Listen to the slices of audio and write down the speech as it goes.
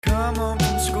come home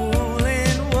from school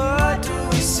and what do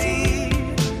we see?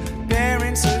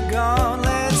 Parents are gone,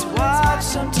 let's watch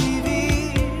some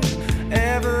TV.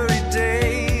 Every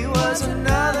day was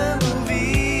another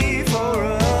movie for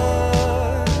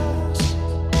us.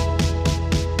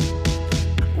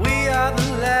 We are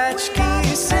the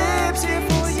Latchkey Sibs here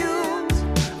for you,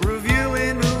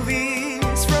 reviewing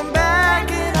movies from back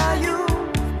in our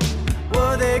youth.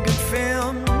 Were they good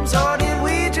films or did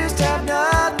we just have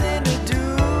nothing to do?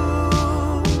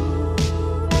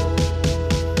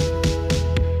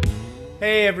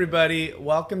 Hey everybody,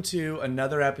 welcome to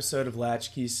another episode of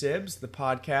Latchkey Sibs, the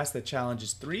podcast that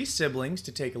challenges three siblings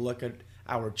to take a look at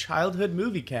our childhood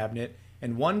movie cabinet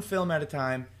and one film at a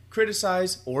time,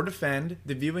 criticize or defend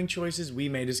the viewing choices we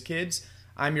made as kids.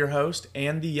 I'm your host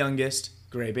and the youngest,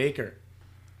 Gray Baker.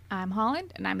 I'm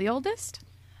Holland, and I'm the oldest.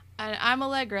 And I'm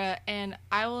Allegra, and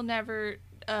I will never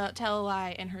tell a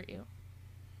lie and hurt you.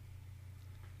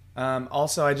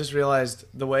 Also, I just realized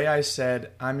the way I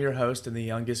said I'm your host and the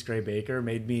youngest, Gray Baker,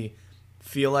 made me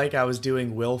feel like I was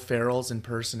doing Will Ferrell's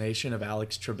impersonation of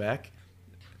Alex Trebek.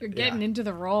 You're getting into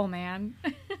the role, man.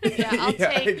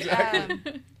 Yeah,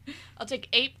 Exactly. I'll take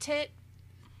Ape Tit.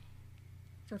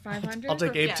 For 500? I'll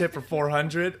take Ape Tit for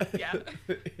 400. Yeah.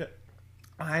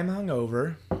 I'm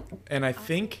hungover, and I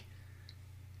think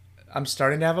I'm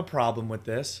starting to have a problem with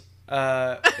this. In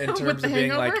terms With the of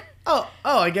being hangover? like, oh,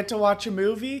 I get to watch a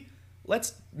movie?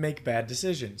 Let's make bad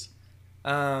decisions.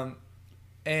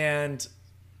 And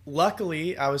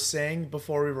luckily, I was saying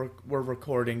before we were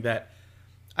recording that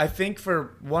I think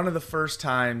for one of the first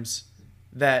times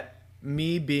that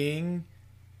me being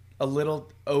a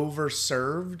little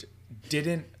overserved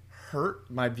didn't hurt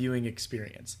my viewing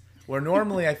experience. Where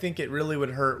normally I think it really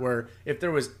would hurt, where if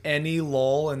there was any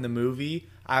lull in the movie,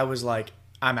 I was like,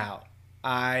 I'm out.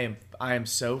 I am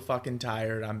so fucking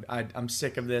tired. I'm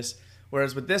sick of this.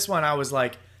 Whereas with this one, I was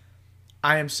like,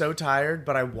 I am so tired,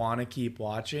 but I want to keep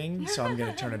watching, so I'm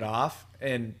gonna turn it off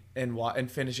and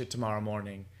finish it tomorrow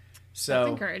morning. So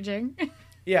That's encouraging.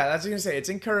 yeah, that's what I'm gonna say. It's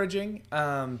encouraging.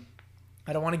 I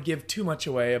don't want to give too much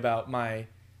away about my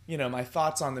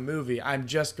thoughts on the movie. I'm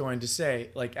just going to say,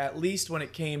 like, at least when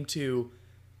it came to,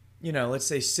 let's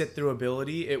say sit through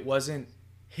ability, it wasn't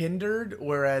hindered,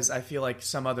 whereas I feel like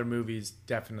some other movies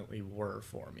definitely were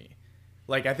for me.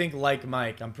 Like, I think like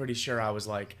Mike, I'm pretty sure I was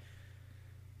like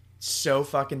so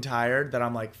fucking tired that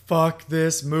I'm like, fuck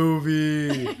this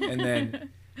movie. And then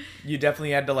you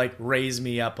definitely had to like raise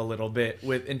me up a little bit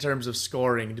in terms of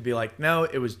scoring to be like, no,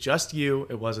 it was just you.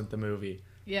 It wasn't the movie.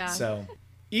 Yeah. So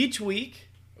each week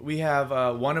we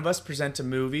have one of us present a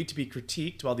movie to be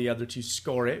critiqued while the other two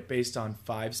score it based on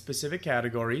 5 specific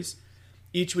categories.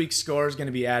 Each week's score is going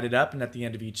to be added up, and at the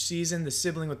end of each season, the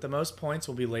sibling with the most points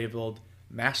will be labeled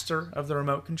master of the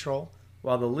remote control,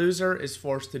 while the loser is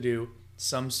forced to do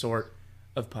some sort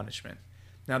of punishment.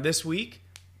 Now this week,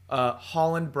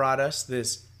 Holland brought us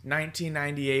this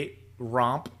 1998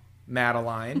 romp,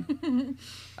 Madeline.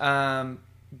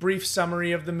 Brief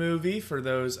summary of the movie for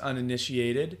those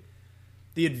uninitiated.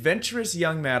 The adventurous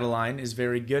young Madeline is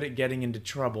very good at getting into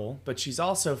trouble, but she's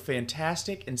also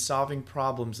fantastic in solving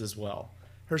problems as well.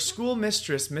 Her school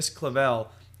mistress, Miss Clavel,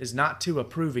 is not too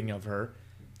approving of her.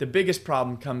 The biggest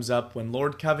problem comes up when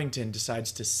Lord Covington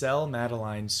decides to sell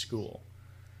Madeline's school.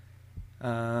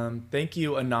 Thank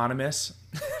you, Anonymous,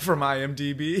 from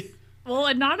IMDb. Well,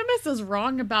 Anonymous is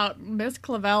wrong about Miss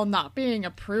Clavel not being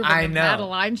approving I of know.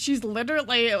 Madeline. She's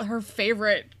literally her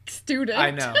favorite student.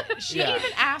 I know. She Yeah.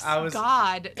 even asked I was-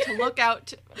 God to look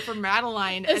out for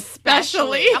Madeline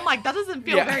Especially. I'm like, that doesn't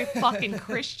feel Yeah. very fucking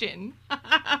Christian.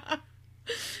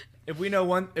 If we know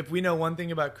one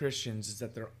thing about Christians, is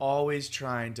that they're always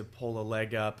trying to pull a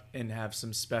leg up and have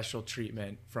some special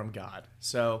treatment from God.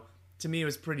 So to me, it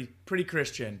was pretty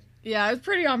Christian. Yeah, it's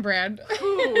pretty on brand.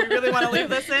 Ooh, we really want to leave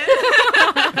this in?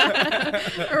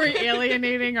 Are we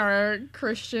alienating our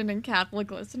Christian and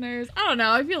Catholic listeners? I don't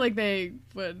know. I feel like they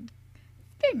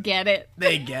get it.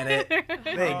 They get it.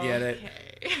 They get it.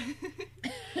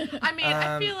 Okay. I mean,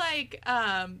 I feel like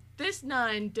this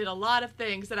nun did a lot of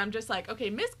things that I'm just like,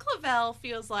 okay, Miss Clavel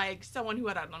feels like someone who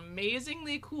had an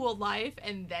amazingly cool life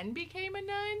and then became a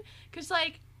nun. Because,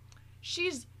 like,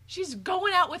 she's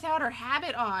going out without her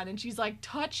habit on, and she's, like,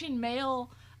 touching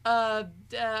male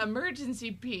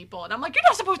emergency people. And I'm like, you're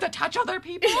not supposed to touch other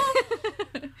people.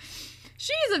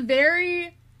 She's a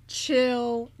very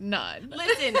chill nun.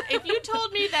 Listen, if you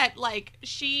told me that, like,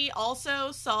 she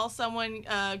also saw someone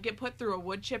get put through a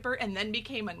wood chipper and then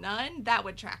became a nun, that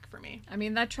would track for me. I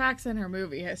mean, that tracks in her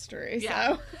movie history,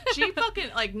 Yeah. so. She fucking,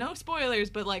 like, no spoilers,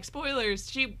 but, like, spoilers,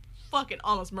 she fucking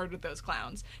almost murdered those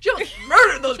clowns. She almost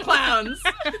murdered those clowns.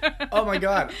 Oh my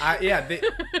god.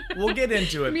 We'll get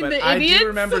into it, mean but the I idiots? do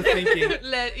remember thinking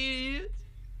Let it.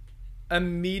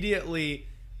 immediately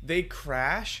they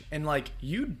crash and like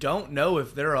you don't know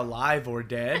if they're alive or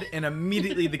dead, and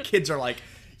immediately the kids are like,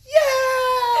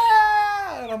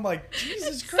 yeah, and I'm like,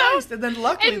 Jesus Christ. And then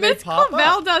luckily And they Miss pop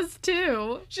Clavel up. does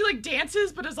too. She like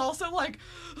dances, but is also like,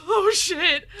 oh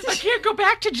shit, I can't go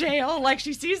back to jail. Like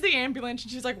she sees the ambulance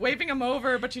and she's like waving him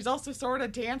over, but she's also sort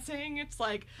of dancing. It's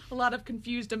like a lot of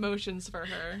confused emotions for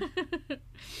her.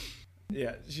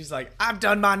 Yeah, she's like, I've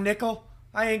done my nickel.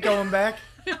 I ain't going back.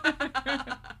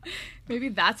 Maybe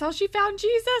that's how she found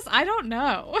Jesus? I don't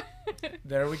know.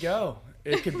 There we go.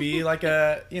 It could be like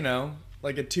a,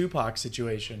 like a Tupac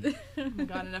situation. Oh my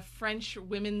god, in a French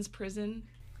women's prison.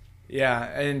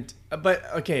 Yeah, but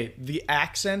okay, the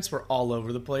accents were all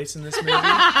over the place in this movie.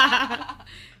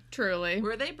 Truly.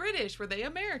 Were they British? Were they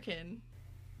American?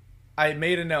 I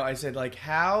made a note. I said, like,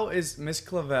 how is Miss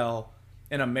Clavel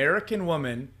an American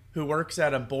woman who works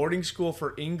at a boarding school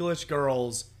for English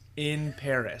girls in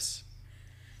Paris?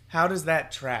 How does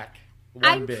that track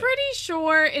I'm bit? pretty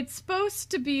sure it's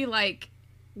supposed to be like,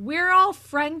 we're all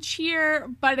French here,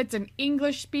 but it's an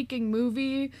English-speaking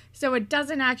movie, so it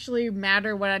doesn't actually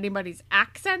matter what anybody's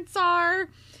accents are.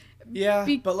 Yeah,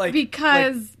 but like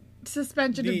because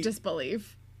suspension of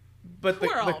disbelief. But the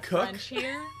We're all cook, French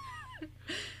here.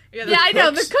 Yeah, I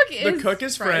know, the the cook cook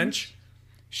is French. French.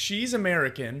 She's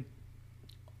American.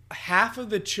 Half of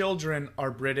the children are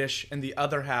British, and the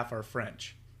other half are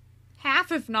French.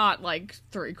 Half, if not like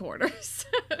 3/4,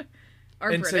 are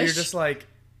And British. so you're just like,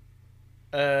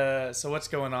 so what's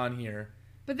going on here?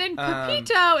 But then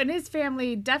Pepito and his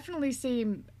family definitely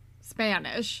seem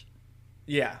Spanish.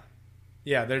 Yeah,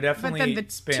 they're But definitely then the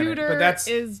Spanish. tutor But that's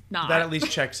is not. that at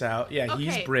least checks out. Yeah,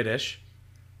 he's Okay. British.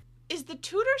 Is the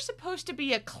tutor supposed to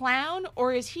be a clown,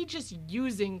 or is he just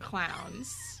using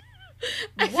clowns?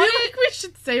 I feel like we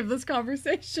should save this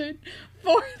conversation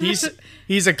for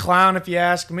He's a clown if you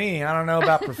ask me. I don't know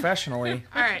about professionally.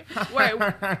 All right, wait.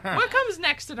 What comes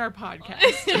next in our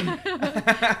podcast?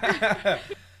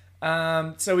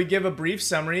 So we give a brief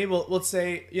summary. We'll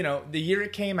say, the year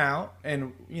it came out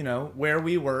and, where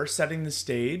we were, setting the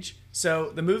stage.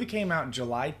 So the movie came out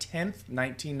July 10th,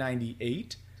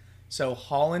 1998. So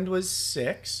Holland was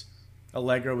 6,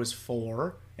 Allegra was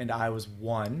 4, and I was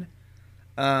 1.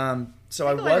 So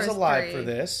I was alive 3. for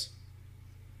this.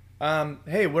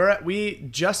 Hey, we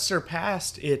just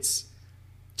surpassed its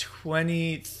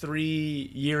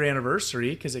 23-year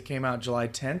anniversary because it came out July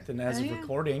 10th, and as of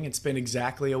recording, it's been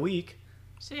exactly a week.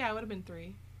 So yeah, it would have been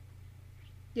 3.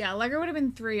 Yeah, Allegra would have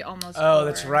been 3 almost. Oh, 4.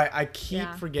 that's right. I keep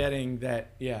Yeah. forgetting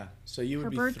that. Yeah, so you would Her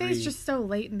be birthday's 3. just so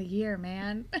late in the year,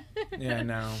 man. Yeah, I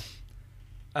know.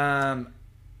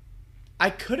 I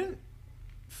couldn't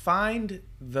find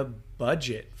the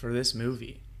budget for this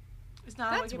movie. It's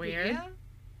not That's on Wikipedia? weird.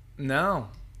 No.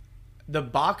 The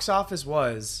box office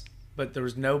was, but there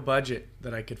was no budget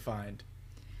that I could find,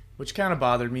 which kind of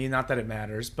bothered me. Not that it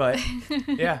matters, but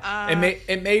yeah, it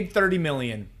made $30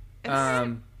 million.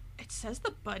 It says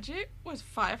the budget was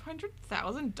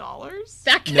 $500,000.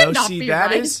 That cannot be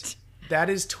that right. that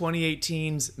is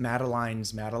 2018's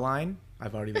Madeline's Madeline.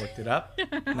 I've already looked it up.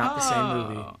 Not the same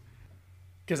movie.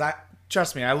 Because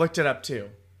trust me, I looked it up too.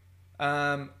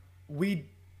 We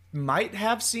might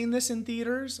have seen this in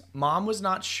theaters. Mom was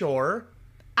not sure.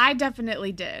 I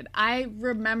definitely did. I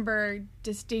remember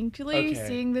distinctly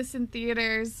seeing this in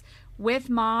theaters with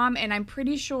Mom, and I'm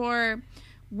pretty sure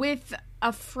with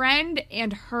a friend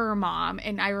and her mom.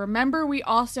 And I remember we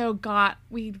also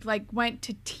went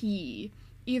to tea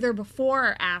either before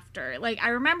or after. Like, I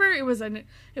remember it was a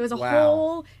Wow.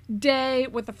 whole day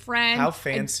with a friend. How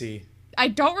fancy. I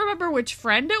don't remember which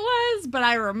friend it was, but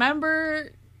I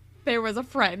remember there was a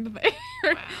friend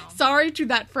there. Wow. Sorry to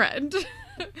that friend.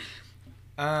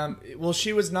 Well,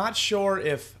 she was not sure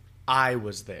if I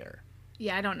was there.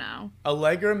 Yeah, I don't know.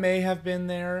 Allegra may have been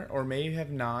there or may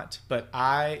have not, but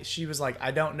she was like,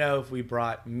 I don't know if we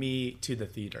brought me to the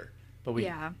theater. But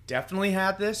we definitely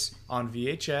had this on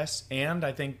VHS and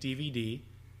I think DVD,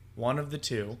 one of the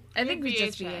two. I think we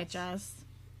just VHS. VHS.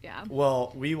 Yeah.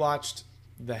 Well, we watched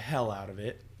the hell out of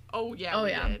it. Oh, yeah, we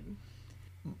did.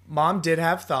 Mom did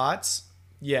have thoughts,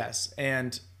 yes,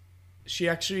 and she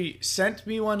actually sent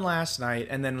me one last night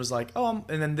and then was like, and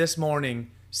then this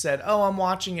morning said, I'm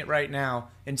watching it right now,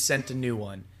 and sent a new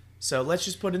one. So let's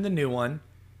just put in the new one.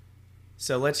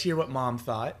 So let's hear what Mom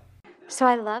thought. So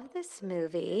I love this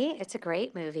movie. It's a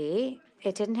great movie.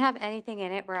 It didn't have anything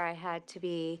in it where I had to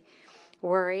be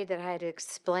worried that I had to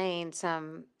explain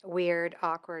some weird,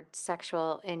 awkward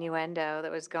sexual innuendo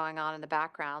that was going on in the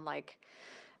background, like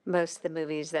most of the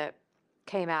movies that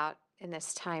came out in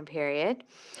this time period.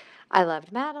 I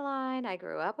loved Madeline. I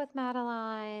grew up with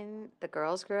Madeline. The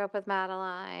girls grew up with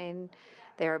Madeline.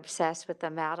 They were obsessed with the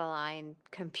Madeline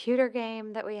computer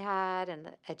game that we had and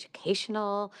the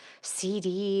educational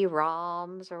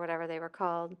CD-ROMs or whatever they were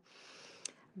called.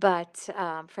 But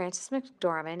Frances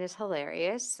McDormand is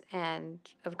hilarious and,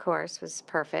 of course, was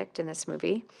perfect in this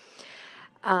movie.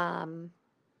 And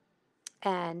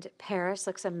Paris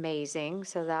looks amazing.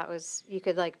 So that was, you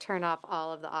could like turn off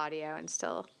all of the audio and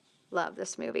still love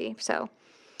this movie. So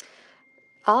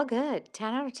all good.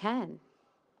 10 out of 10.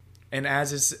 And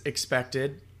as is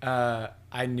expected,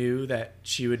 I knew that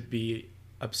she would be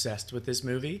obsessed with this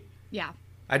movie. Yeah.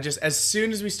 As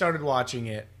soon as we started watching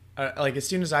it, as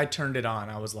soon as I turned it on,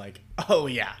 I was like, oh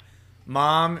yeah.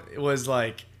 Mom was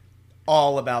like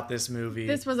all about this movie.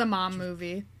 This was a mom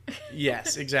movie.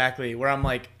 Yes, exactly. Where I'm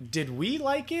like, did we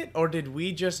like it or did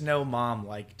we just know Mom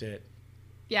liked it?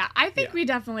 Yeah, I think we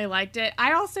definitely liked it.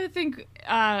 I also think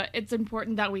it's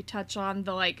important that we touch on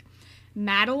the like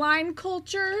Madeline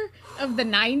culture of the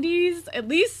 90s, at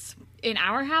least in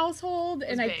our household,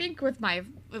 and I think with my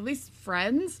at least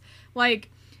friends. Like,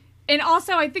 and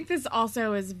also I think this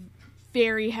also is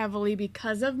very heavily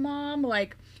because of Mom.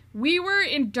 Like, we were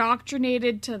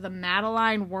indoctrinated to the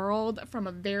Madeline world from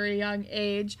a very young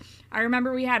age. I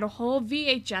remember we had a whole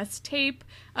VHS tape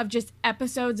of just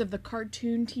episodes of the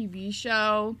cartoon TV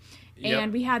show,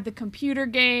 and we had the computer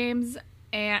games.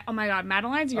 And oh my God,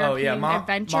 Madeline's European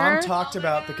Adventure. Mom talked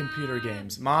about the computer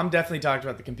games. Mom definitely talked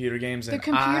about the computer games. The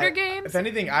computer games? If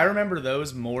anything, I remember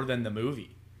those more than the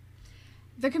movie.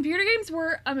 The computer games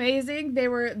were amazing. They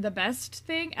were the best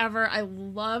thing ever. I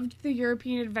loved the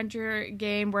European Adventure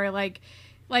game where like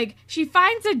she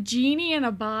finds a genie in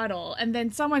a bottle and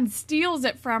then someone steals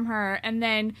it from her and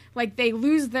then like they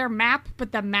lose their map,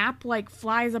 but the map like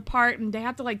flies apart and they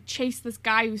have to like chase this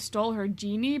guy who stole her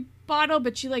genie bottle,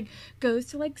 but she like goes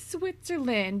to like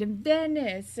Switzerland and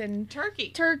Venice and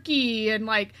Turkey and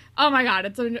like, oh my God,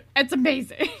 it's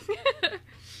amazing.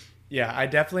 Yeah, I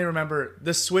definitely remember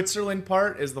the Switzerland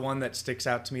part is the one that sticks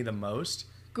out to me the most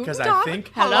because Guten I Tag.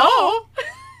 think Hello.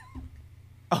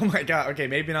 Oh my God, okay,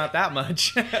 maybe not that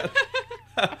much.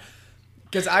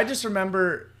 Because I just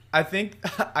remember, I think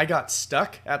I got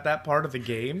stuck at that part of the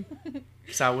game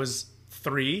because I was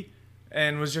 3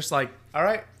 and was just like, all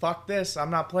right, fuck this. I'm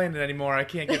not playing it anymore. I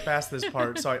can't get past this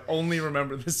part. So I only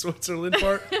remember the Switzerland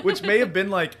part, which may have been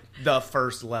like the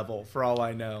first level for all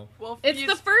I know. Well, it's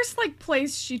the first like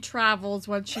place she travels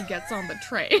when she gets on the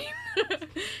train.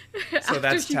 So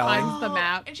that's she telling. finds the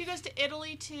map. And she goes to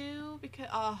Italy too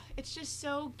because it's just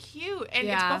so cute. And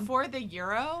it's before the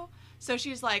euro. So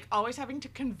she's like always having to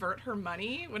convert her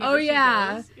money whenever she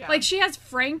goes. Yeah. Like she has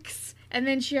francs and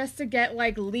then she has to get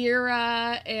like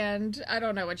lira and I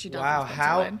don't know what she does. Wow,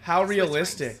 how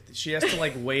realistic. She has to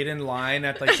like wait in line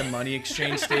at like the money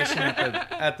exchange station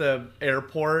at the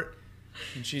airport.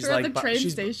 And she's or like at the train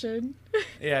station.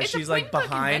 Yeah, she's like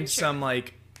behind some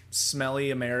like smelly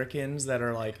Americans that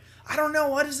are like, I don't know,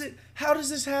 what is it? How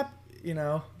does this happen? You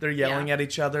know, they're yelling at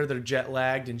each other, they're jet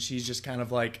lagged, and she's just kind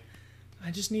of like, I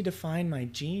just need to find my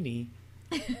genie.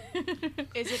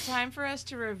 Is it time for us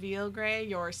to reveal, Gray,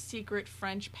 your secret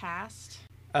French past?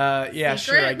 Yeah,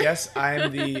 sure. I guess I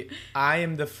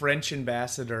am the French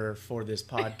ambassador for this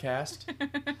podcast.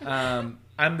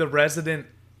 I'm the resident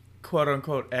quote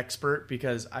unquote expert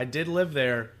because I did live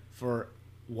there for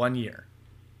 1 year.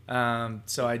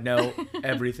 So I know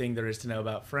everything there is to know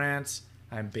about France.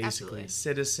 I'm basically a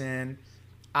citizen.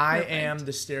 I am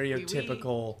the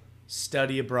stereotypical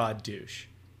study abroad douche.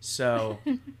 So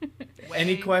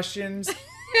any questions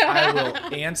I will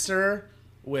answer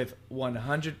with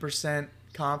 100%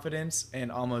 confidence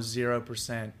and almost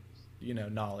 0%,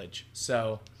 knowledge.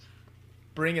 So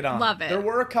bring it on. Love it. There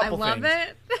were a couple things. I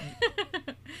love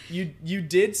it. You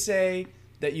did say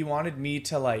that you wanted me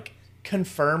to like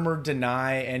confirm or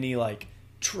deny any like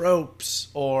tropes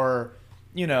or,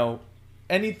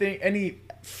 anything, any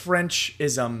French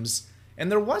isms. And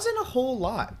there wasn't a whole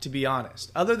lot, to be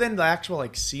honest. Other than the actual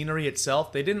like scenery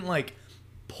itself, they didn't like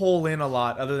pull in a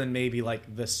lot other than maybe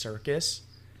like the circus.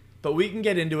 But we can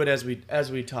get into it as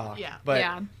we talk. Yeah. But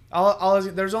yeah.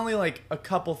 There's only like a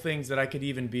couple things that I could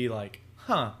even be like,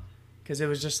 huh, because it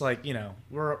was just like,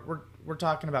 we're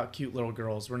talking about cute little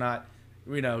girls. We're not,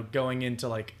 going into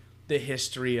like the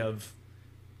history of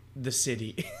the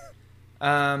city.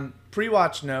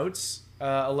 Pre-watch notes.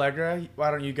 Allegra, why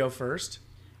don't you go first?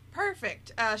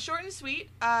 Perfect. Short and sweet.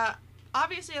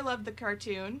 Obviously, I love the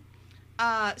cartoon.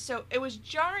 So it was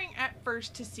jarring at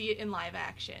first to see it in live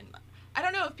action. I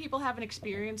don't know if people have an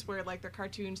experience where like their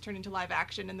cartoons turn into live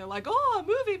action and they're like, oh,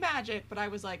 movie magic, but I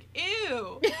was like,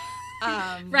 ew.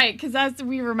 Right, because as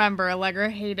we remember, Allegra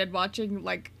hated watching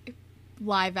like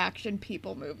live action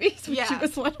people movies when she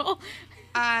was little.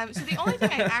 So the only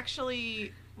thing I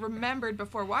actually remembered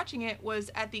before watching it was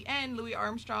at the end, Louis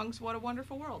Armstrong's What a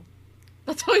Wonderful World.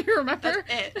 That's all you remember?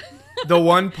 That's it. The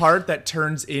one part that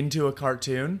turns into a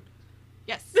cartoon?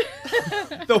 Yes.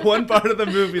 The one part of the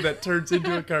movie that turns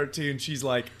into a cartoon, she's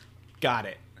like, got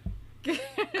it. I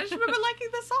just remember liking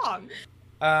the song.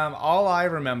 All I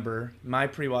remember, my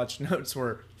pre-watch notes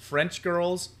were French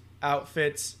girls,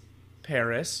 outfits,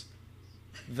 Paris,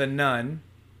 the nun,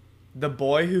 the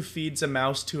boy who feeds a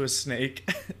mouse to a snake,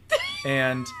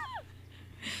 and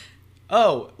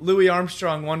Louis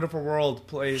Armstrong, Wonderful World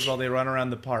plays while they run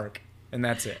around the park, and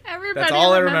that's it. Everybody that's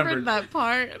all remembered that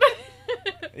part.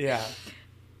 Yeah.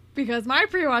 Because my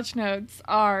pre-watch notes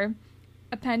are,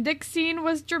 appendix scene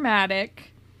was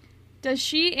dramatic. Does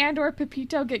she and or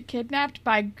Pepito get kidnapped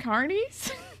by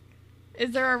carnies?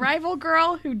 Is there a rival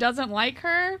girl who doesn't like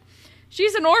her?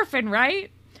 She's an orphan,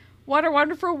 right? What a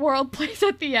Wonderful World plays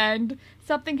at the end.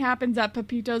 Something happens at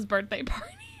Pepito's birthday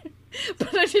party.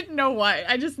 But I didn't know what.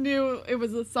 I just knew it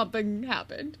was something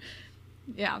happened.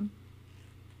 Yeah.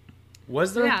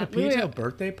 Was there a Pepito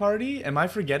birthday party? Am I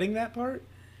forgetting that part?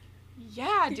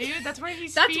 Yeah, dude. That's where he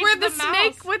That's where the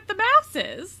snake with the mouse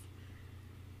is.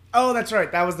 Oh, that's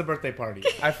right. That was the birthday party.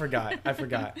 I forgot.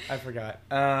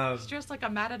 He's dressed like a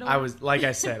matador. I was, like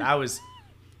I said, I was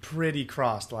pretty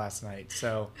crossed last night.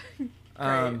 So,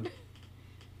 I'm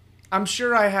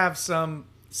sure I have some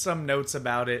notes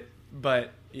about it,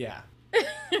 but yeah.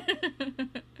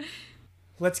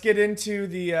 Let's get into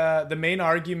the main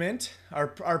argument. Our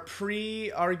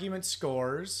pre-argument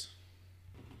scores.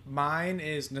 Mine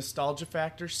is nostalgia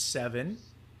factor 7,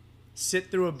 sit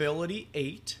through ability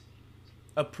 8,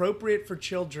 appropriate for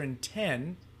children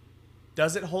 10,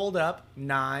 does it hold up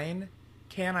 9,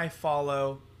 can I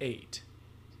follow 8.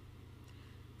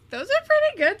 Those are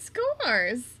pretty good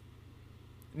scores.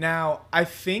 Now, I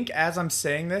think as I'm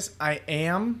saying this, I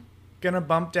am going to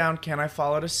bump down Can I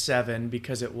Follow to 7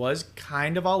 because it was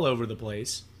kind of all over the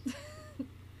place.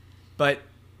 But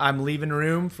I'm leaving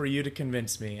room for you to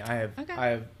convince me. I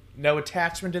have no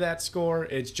attachment to that score.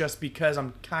 It's just because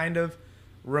I'm kind of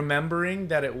remembering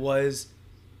that it was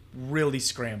really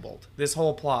scrambled. This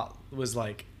whole plot was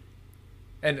like...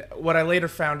 And what I later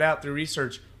found out through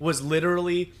research was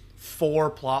literally 4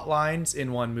 plot lines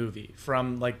in one movie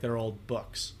from like their old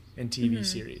books and TV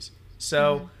series.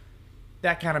 So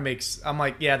that kind of makes... I'm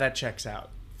like, yeah, that checks out.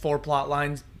 4 plot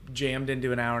lines jammed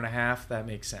into an hour and a half. That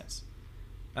makes sense.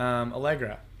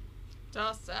 Allegra.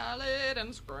 Tossed salad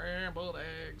and scrambled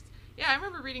eggs. Yeah, I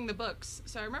remember reading the books,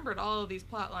 so I remembered all of these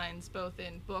plot lines, both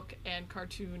in book and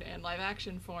cartoon and live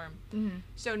action form. Mm-hmm.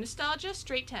 So nostalgia,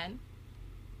 straight 10.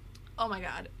 Oh my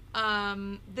god.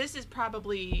 This is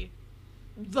probably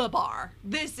the bar.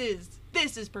 This is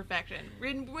perfection.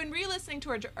 When re-listening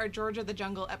to our George of the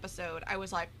Jungle episode, I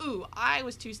was like, ooh, I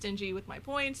was too stingy with my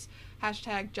points.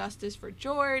 # justice for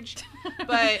George.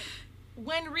 But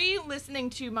when re-listening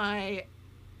to my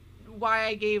why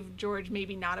I gave George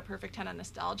maybe not a perfect 10 on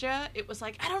nostalgia, it was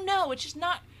like, I don't know, it's just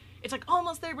not, it's like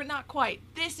almost there but not quite.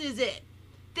 This is it.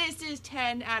 This is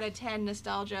 10 out of 10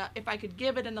 nostalgia. If I could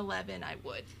give it an 11, I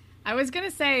would. I was going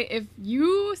to say, if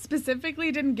you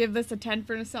specifically didn't give this a 10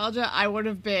 for nostalgia, I would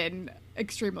have been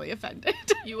extremely offended.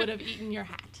 You would have eaten your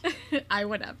hat. I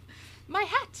would have. My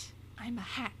hat. I'm a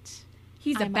hat.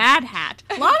 He's a bad hat.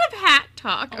 A lot of hat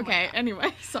talk. Okay,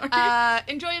 anyway, sorry.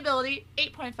 Enjoyability,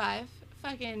 8.5.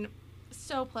 Fucking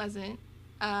so pleasant.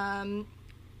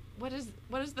 What is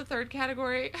the third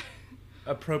category?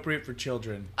 Appropriate for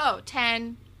children.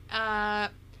 10.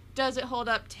 Does it hold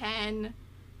up? 10.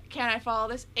 Can I follow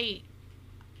this? 8.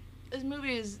 This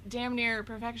movie is damn near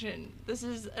perfection. This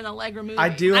is an Allegra movie. I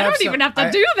don't even have to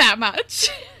do that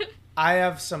much. I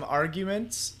have some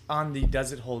arguments on the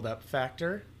does it hold up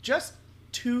factor. Just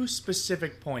 2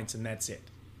 specific points, and that's it.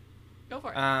 Go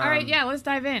for it. All right, yeah, let's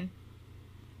dive in.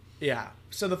 Yeah.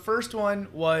 So the first one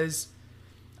was,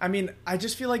 I mean, I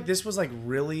just feel like this was like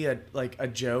really a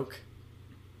joke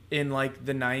in like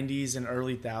the 90s and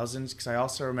early 2000s, because I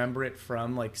also remember it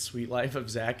from like Sweet Life of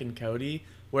Zack and Cody,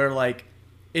 where like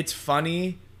it's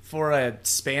funny for a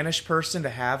Spanish person to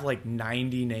have like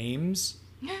 90 names.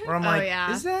 Where I'm like,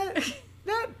 yeah. is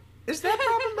that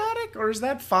problematic or is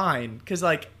that fine? Because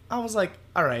like I was like,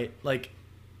 all right, like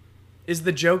is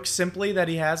the joke simply that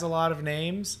he has a lot of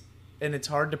names and it's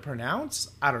hard to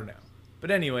pronounce? I don't know.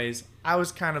 But anyways, I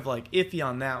was kind of like iffy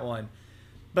on that one.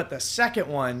 But the second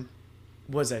one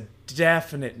was a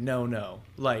definite no-no.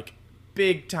 Like,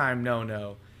 big time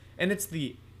no-no. And it's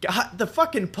the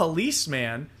fucking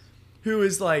policeman who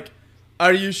is like,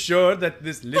 are you sure that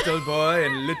this little boy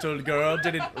and little girl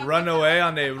didn't run away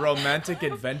on a romantic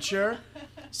adventure?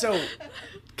 So,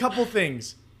 couple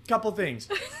things.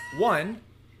 One,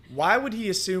 why would he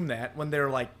assume that when they're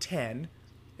like 10?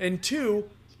 And two,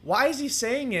 why is he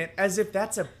saying it as if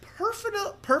that's a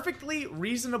perfectly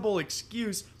reasonable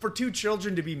excuse for two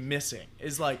children to be missing?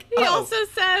 Is like, he also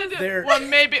said, well,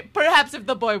 maybe, perhaps if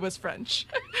the boy was French.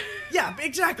 Yeah,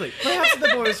 exactly. Perhaps if the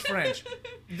boy was French.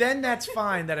 Then that's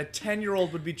fine that a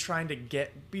 10-year-old would be trying to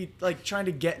get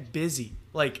busy.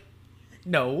 Like,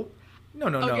 no.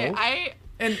 Okay,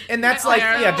 And that's like,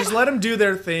 yeah, just let them do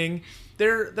their thing.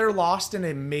 They're lost in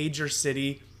a major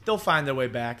city. They'll find their way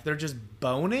back. They're just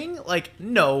boning? Like,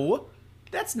 no.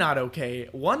 That's not okay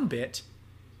one bit.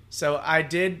 So I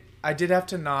did have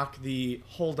to knock the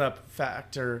hold-up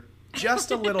factor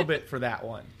just a little bit for that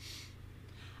one.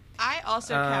 I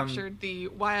also captured the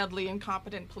wildly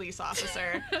incompetent police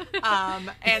officer.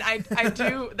 And I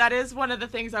do, that is one of the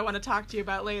things I want to talk to you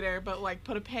about later, but like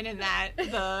put a pin in that,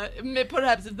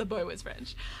 perhaps if the boy was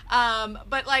French.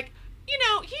 But like, you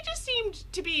know, he just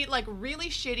seemed to be like really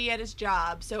shitty at his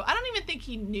job. So I don't even think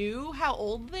he knew how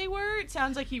old they were. It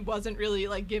sounds like he wasn't really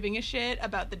like giving a shit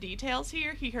about the details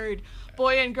here. He heard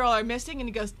boy and girl are missing and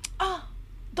he goes, oh,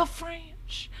 the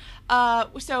French.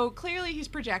 So clearly he's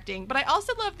projecting, but I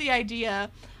also love the idea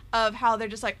of how they're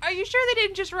just like, are you sure they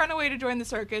didn't just run away to join the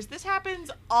circus? This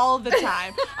happens all the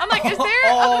time. I'm like, is there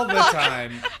all the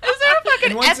time? Is there a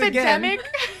fucking epidemic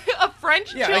of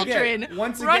French children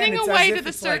running away to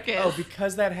the circus? Like, oh,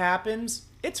 because that happens,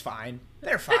 it's fine.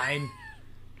 They're fine.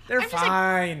 They're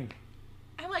fine.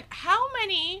 I'm like, how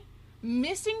many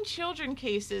missing children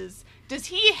cases does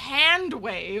he hand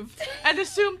wave and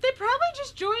assume they probably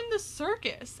just joined the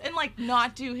circus and like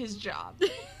not do his job?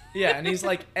 Yeah, and he's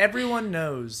like, everyone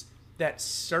knows that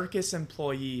circus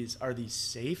employees are the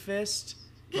safest,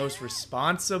 most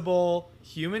responsible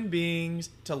human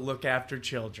beings to look after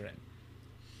children.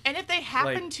 And if they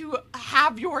happen to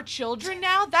have your children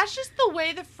now, that's just the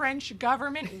way the French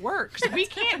government works. We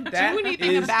can't do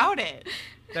anything about it.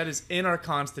 That is in our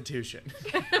Constitution.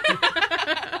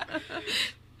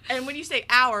 And when you say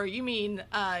our, you mean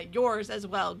yours as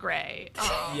well, Gray.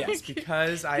 Oh. Yes,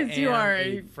 because I am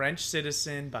a French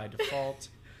citizen by default.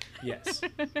 Yes.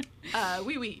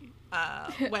 Oui.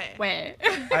 Ouais.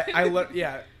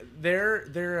 Yeah,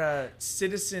 their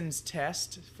citizens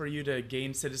test for you to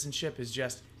gain citizenship is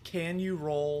just, can you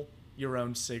roll your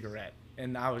own cigarette?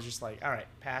 And I was just like, all right,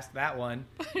 past that one.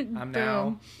 I'm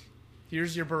now...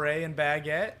 Here's your beret and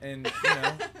baguette, and, you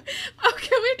know. Oh,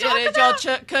 can we talk about...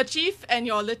 your kerchief and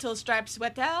your little striped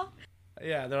sweater?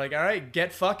 Yeah, they're like, all right,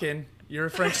 get fucking. You're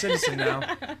a French citizen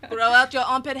now. Grow out your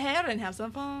armpit hair and have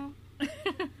some fun.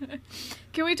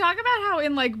 Can we talk about how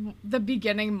in, like, the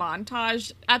beginning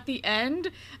montage, at the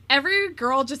end, every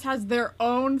girl just has their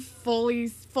own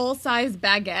full-size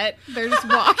baguette. They're just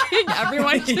walking.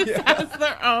 Everyone just has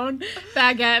their own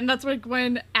baguette. And that's like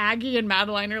when Aggie and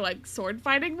Madeline are, like, sword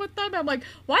fighting with them. I'm like,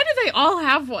 why do they all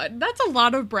have one? That's a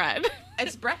lot of bread.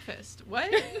 It's breakfast.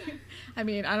 What? I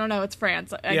mean, I don't know. It's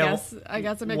France. I guess it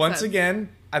makes sense. Once again,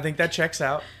 I think that checks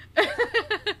out.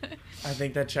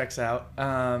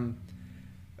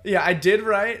 Yeah, I did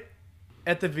write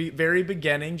at the very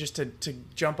beginning, just to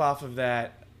jump off of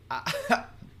that,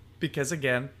 because,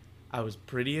 again, I was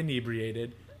pretty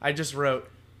inebriated. I just wrote,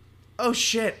 oh,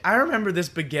 shit, I remember this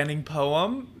beginning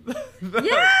poem.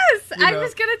 Yes! I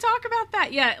was going to talk about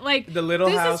that. Yeah, like... The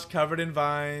little house covered in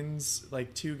vines,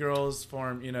 like two girls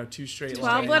form, two straight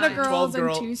 12 lines. Little girls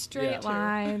and two straight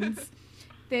lines.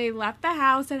 They left the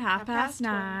house at half past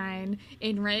 9.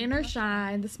 In rain or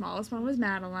shine, the smallest one was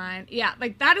Madeline. Yeah,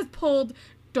 like that is pulled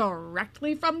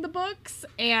directly from the books,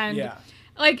 and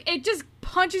like it just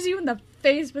punches you in the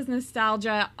face with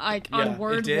nostalgia, like on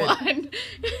word one.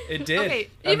 It did. Okay,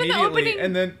 even the opening,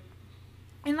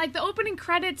 and like the opening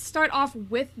credits start off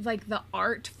with like the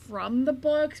art from the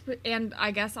books, and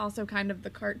I guess also kind of the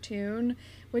cartoon,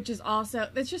 which is also,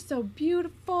 it's just so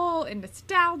beautiful and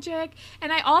nostalgic.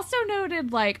 And I also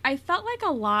noted, like, I felt like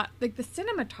a lot, like, the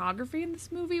cinematography in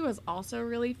this movie was also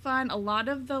really fun. A lot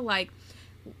of the, like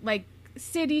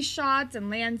city shots and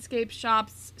landscape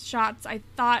shots, I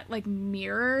thought, like,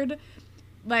 mirrored,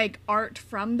 like, art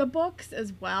from the books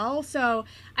as well. So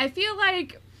I feel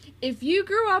like if you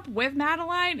grew up with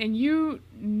Madeline and you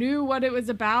knew what it was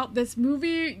about, this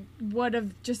movie would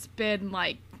have just been,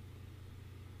 like,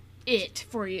 it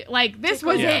for you. Like, this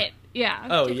was it. Yeah.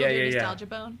 Oh, Tickle your nostalgia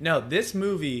bone. No, this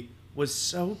movie was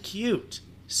so cute.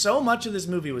 so much of this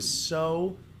movie was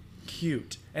so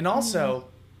cute. And also,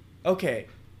 okay,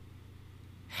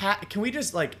 can we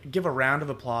just like give a round of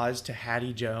applause to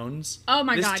Hattie Jones? Oh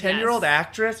my God, this 10-year-old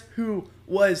actress who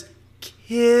was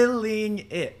killing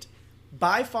it.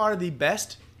 By far the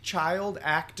best child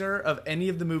actor of any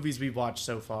of the movies we've watched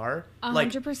so far.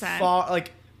 100%.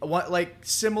 Like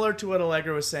similar to what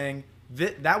Allegra was saying,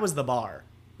 that was the bar.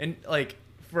 And like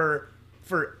for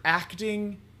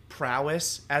acting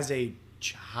prowess as a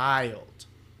child,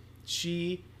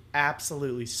 she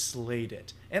absolutely slayed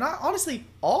it. And honestly,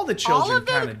 all the children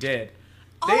kind of did.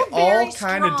 They all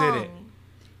kind of did it.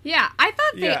 Yeah, I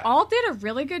thought they all did a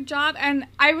really good job, and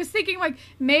I was thinking, like,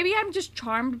 maybe I'm just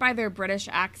charmed by their British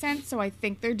accent, so I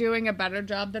think they're doing a better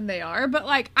job than they are, but,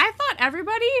 like, I thought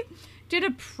everybody did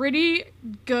a pretty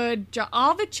good job.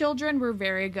 All the children were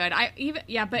very good.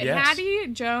 Hattie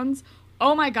Jones,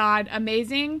 oh my God,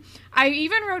 amazing. I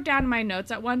even wrote down in my notes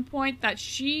at one point that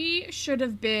she should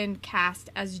have been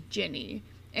cast as Ginny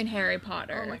in Harry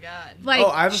Potter. Oh my God. Like,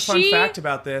 I have a fun fact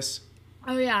about this.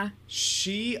 Oh, yeah.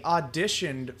 She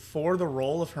auditioned for the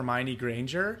role of Hermione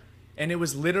Granger, and it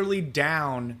was literally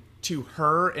down to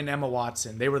her and Emma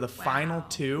Watson. They were the final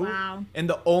two. Wow. And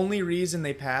the only reason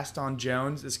they passed on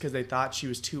Jones is because they thought she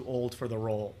was too old for the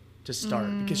role to start.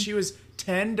 Because she was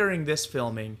 10 during this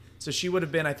filming, so she would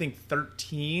have been, I think,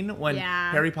 13 when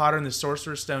Harry Potter and the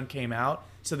Sorcerer's Stone came out.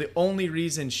 So the only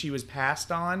reason she was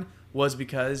passed on was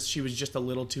because she was just a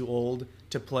little too old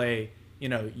to play,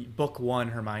 book one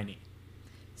Hermione.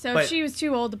 So if she was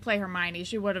too old to play Hermione,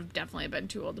 she would have definitely been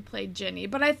too old to play Ginny.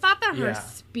 But I thought that her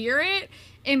spirit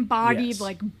embodied,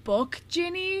 like, book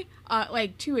Ginny,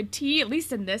 like, to a T, at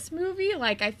least in this movie.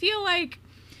 Like, I feel like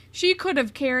she could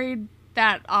have carried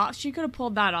that off. She could have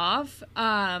pulled that off.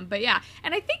 But, yeah.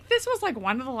 And I think this was, like,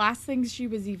 one of the last things she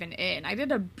was even in. I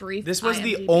did a brief This was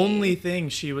IMDb. the only thing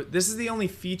she was... This is the only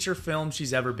feature film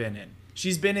she's ever been in.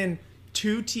 She's been in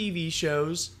 2 TV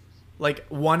shows, like,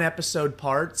 1-episode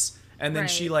parts... And then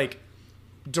she, like,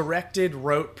 directed,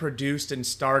 wrote, produced, and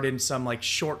starred in some, like,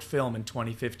 short film in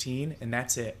 2015, and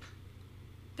that's it.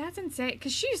 That's insane,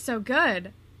 because she's so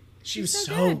good. She was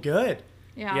so good.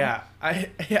 Yeah. Yeah.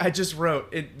 I just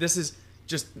wrote, this is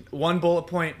just one bullet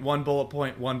point, one bullet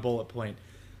point, one bullet point.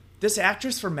 This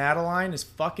actress for Madeline is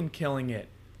fucking killing it.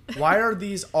 Why are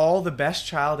these all the best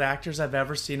child actors I've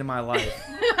ever seen in my life?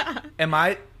 Am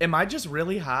I just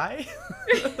really high?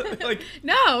 Like,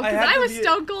 no, because I was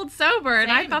stone cold sober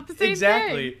and I thought the same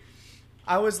thing. thing.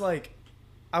 I was like,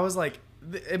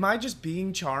 am I just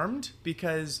being charmed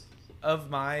because of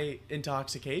my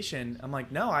intoxication? I'm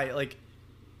like, no,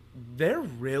 they're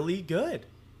really good.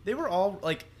 They were all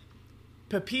like,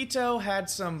 Pepito had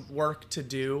some work to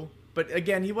do, but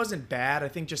again, he wasn't bad. I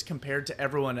think just compared to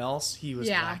everyone else, he was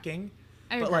lacking.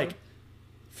 But like,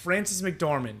 Frances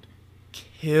McDormand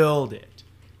killed it.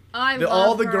 Love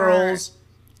all the her. girls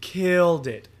killed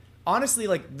it. Honestly,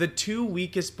 like, the 2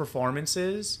 weakest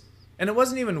performances, and it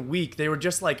wasn't even weak, they were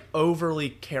just like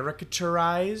overly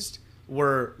caricaturized,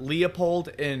 were Leopold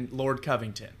and Lord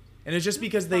Covington. And it's just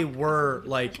because they were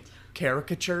like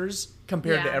caricatures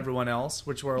compared to everyone else,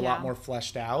 which were a lot more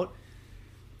fleshed out.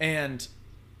 And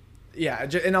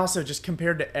and also just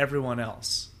compared to everyone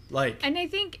else. Like, and I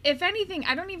think, if anything,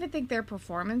 I don't even think their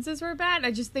performances were bad.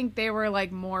 I just think they were like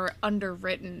more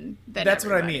underwritten than that's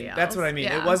what I mean. else. That's what I mean.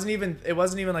 Yeah. It wasn't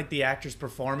even like the actor's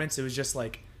performance. It was just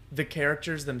like the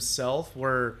characters themselves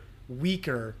were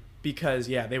weaker because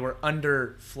they were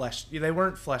they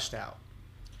weren't fleshed out.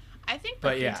 I think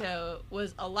Pepito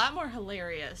was a lot more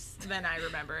hilarious than I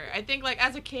remember. I think, like,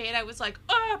 as a kid, I was like,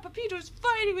 Pepito's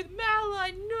fighting with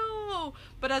Madeline, no!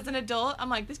 But as an adult, I'm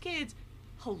like, this kid's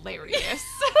hilarious. When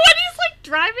he's like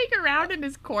driving around in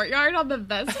his courtyard on the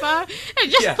Vespa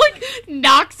and just like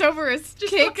knocks over a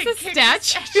statue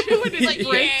and he's like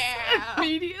breaks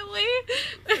immediately.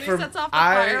 And he sets off the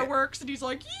fireworks and he's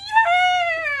like,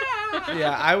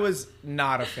 yeah, I was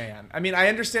not a fan. I mean, I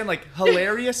understand, like,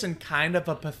 hilarious in kind of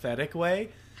a pathetic way.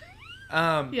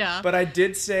 But I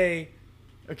did say,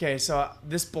 okay, so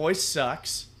this boy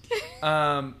sucks.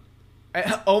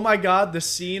 Oh my God, the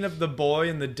scene of the boy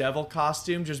in the devil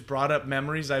costume just brought up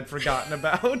memories I'd forgotten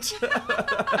about.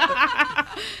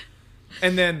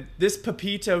 And then this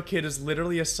Pepito kid is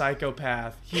literally a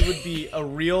psychopath. He would be a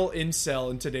real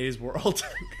incel in today's world.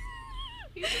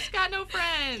 He's just got no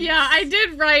friends. Yeah, I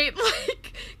did write,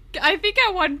 like, I think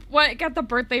at the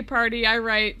birthday party, I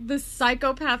write, the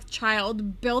psychopath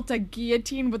child built a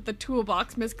guillotine with the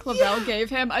toolbox Miss Clavel gave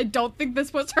him. I don't think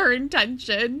this was her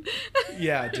intention.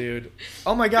 Yeah, dude.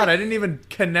 Oh my God, I didn't even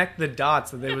connect the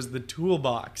dots that it was the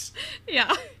toolbox.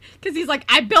 Yeah. Because he's like,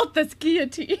 I built this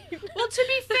guillotine. Well, to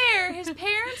be fair, his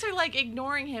parents are like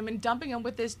ignoring him and dumping him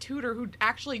with this tutor who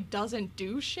actually doesn't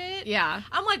do shit. Yeah.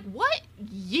 I'm like, what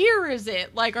year is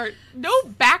it? Like, are no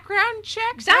background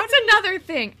checks? That's another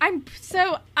thing. I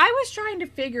was trying to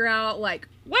figure out, like,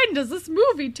 when does this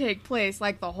movie take place?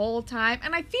 Like, the whole time?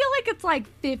 And I feel like it's like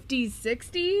 50s,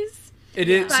 60s. It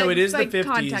is. But So it is like the 50s.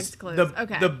 context clues.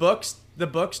 Okay. The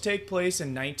books take place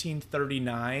in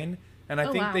 1939, and I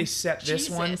think wow. they set this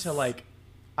one Jesus. to like,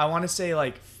 I want to say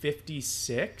like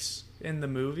 56 in the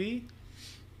movie.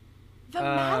 The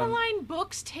Madeline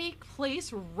books take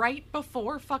place right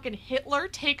before fucking Hitler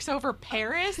takes over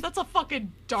Paris. That's a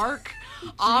fucking dark,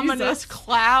 ominous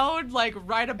cloud, like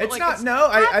right above. It's like, not. No,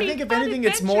 I happy, think if fun anything,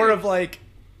 it's more of adventures.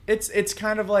 like, it's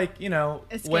kind of like, you know,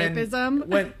 Escapism?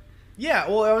 When yeah,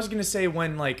 well, I was gonna say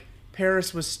when like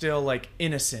Paris was still like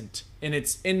innocent, and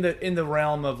it's in the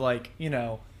realm of like, you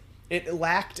know, it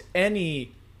lacked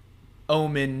any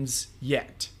omens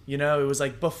yet. You know, it was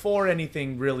like before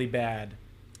anything really bad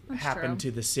happened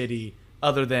true. to the city,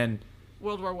 other than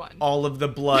World War I. all of the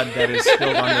blood that is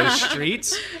spilled on those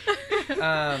streets.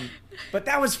 But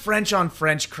that was French on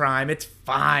French crime. It's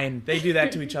fine. They do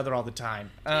that to each other all the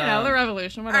time. You know, the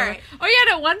revolution, whatever. all right. Oh,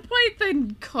 yeah, and at one point,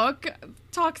 the cook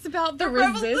talks about the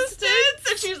resistance.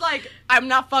 And she's like, I'm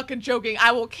not fucking joking.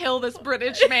 I will kill this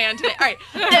British man today. All right.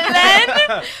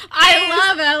 Ellen I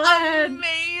love Ellen.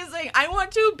 amazing. I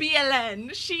want to be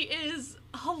Ellen. She is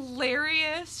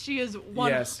hilarious. She is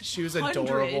 100. Yes, she was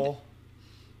adorable.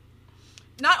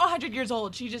 Not 100 years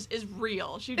old. She just is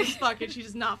real. She just she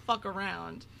does not fuck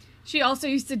around. She also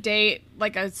used to date,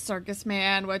 like, a circus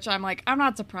man, which I'm like, I'm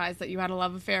not surprised that you had a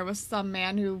love affair with some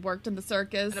man who worked in the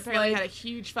circus. And apparently like, had a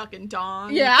huge fucking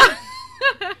dong. Yeah.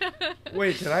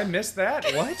 Wait, did I miss that?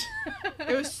 What?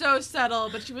 It was so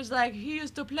subtle, but she was like, he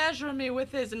used to pleasure me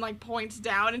with his, and like points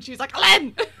down, and she's like,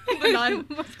 Ellen! The nun.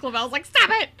 Clavel's like,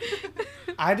 stop it!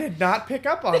 I did not pick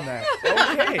up on that.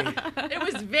 Okay.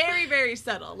 It was very, very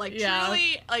subtle. Like, Yeah.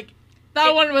 truly, like,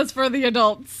 That one was for the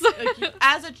adults. like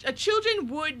as a children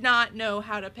would not know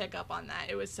how to pick up on that.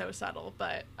 It was so subtle,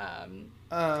 but I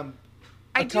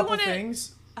A do couple want to.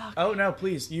 things. Oh no,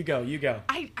 please, you go.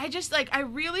 I just like I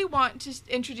really want to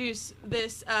introduce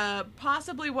this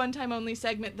possibly one time only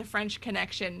segment, the French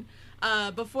Connection,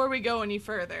 before we go any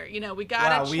further. You know, we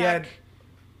gotta check we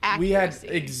had accuracy.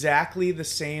 exactly the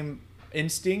same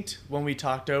instinct when we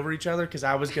talked over each other, because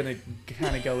I was gonna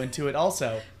kind of go into it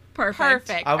also.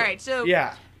 Perfect. All right, so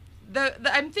yeah, the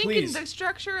I'm thinking Please. the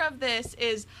structure of this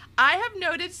is I have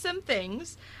noted some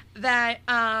things that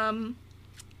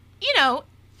you know,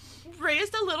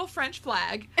 raised a little French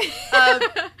flag.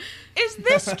 Is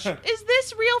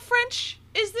this real French?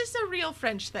 Is this a real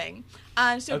French thing?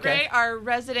 So Okay. Gray, our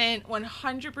resident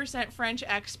 100% French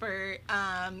expert,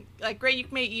 like Gray, you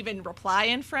may even reply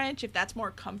in French if that's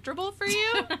more comfortable for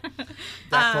you.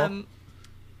 D'accord.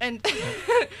 And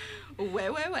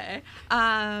ouais.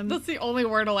 That's the only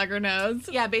word Allegra knows.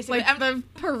 Yeah, basically. Like the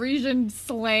Parisian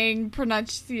slang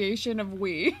pronunciation of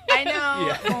we. I know.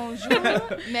 Yeah.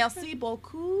 Bonjour, merci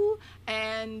beaucoup,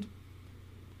 and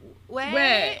ouais.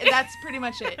 Ouais. That's pretty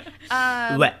much it.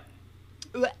 Wet.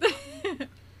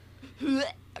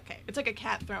 Okay, it's like a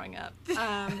cat throwing up.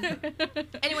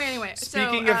 Anyway.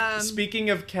 Speaking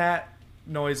of cat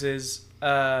noises,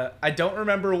 I don't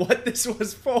remember what this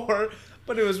was for,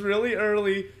 but it was really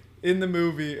early in the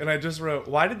movie, and I just wrote,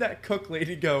 why did that cook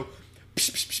lady go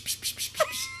psh, psh, psh, psh, psh, psh,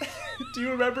 psh? Do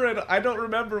you remember it? I don't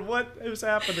remember what was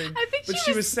happening. I think but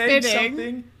she was saying spitting.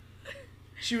 something.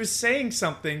 She was saying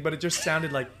something, but it just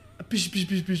sounded like psh, psh,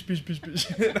 psh, psh, psh, psh,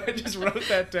 psh. And I just wrote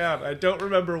that down. I don't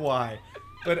remember why.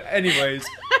 But anyways,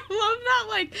 I love that,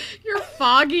 like, your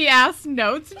foggy ass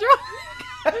notes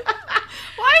drawing.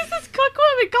 Why is this cook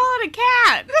woman calling a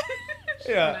cat?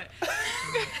 yeah.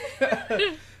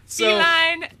 So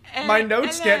Feline and my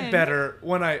notes Ellen. get better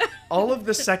when all of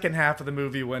the second half of the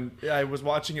movie when I was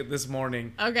watching it this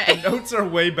morning. Okay. The notes are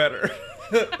way better.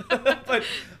 But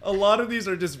a lot of these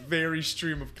are just very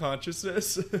stream of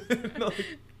consciousness.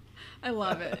 Like, I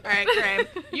love it. All right, Graham,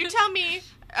 you tell me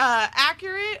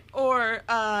accurate or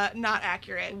not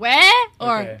accurate. Where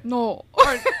or Okay. no?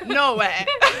 Or no way.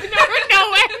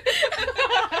 No way.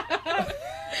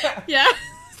 Yes.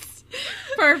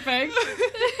 Perfect.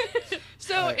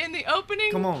 So in the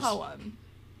opening Come on. poem,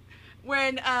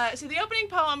 when the opening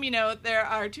poem, you know, there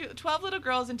are 12 little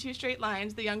girls in 2 straight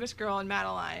lines. The youngest girl and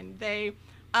Madeline. They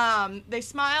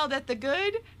smiled at the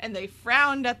good and they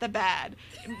frowned at the bad,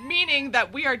 meaning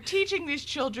that we are teaching these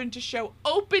children to show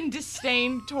open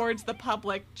disdain towards the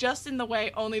public, just in the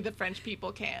way only the French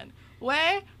people can.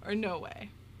 Way or no way?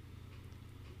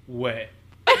 way.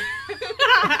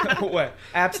 What?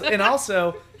 Absolutely. And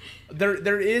also,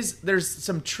 there's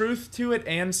some truth to it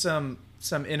and some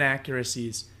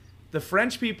inaccuracies. The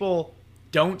French people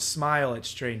don't smile at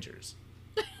strangers.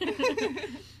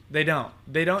 They don't.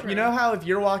 True. You know how if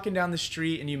you're walking down the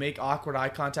street and you make awkward eye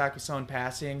contact with someone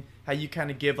passing, how you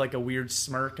kind of give like a weird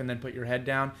smirk and then put your head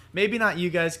down? Maybe not you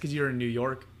guys because you're in New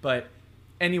York, but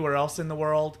anywhere else in the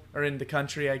world or in the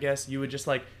country, I guess, you would just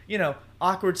like,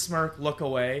 awkward smirk, look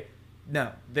away.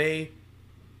 No, they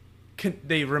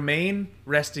remain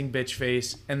resting bitch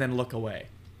face and then look away.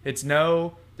 There's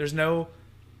no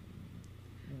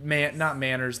not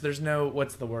manners. There's no,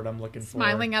 what's the word I'm looking for?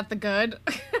 Smiling at the good.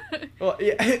 Well,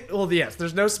 yeah. Well, yes.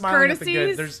 There's no smiling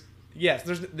Courtesies? at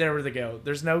the good. There we go.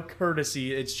 There's no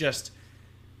courtesy. It's just,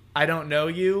 I don't know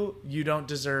you. You don't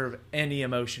deserve any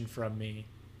emotion from me.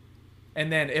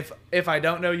 And then if I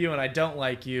don't know you and I don't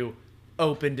like you,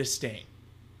 open disdain.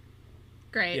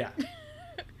 Great. Yeah.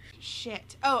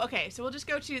 Shit. Oh, okay. So we'll just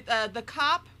go to the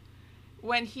cop.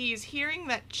 When he's hearing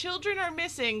that children are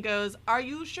missing, goes, "Are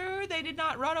you sure they did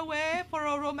not run away for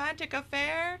a romantic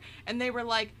affair?" And they were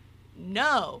like,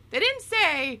 "No." They didn't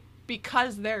say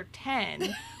because they're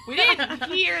 10. We didn't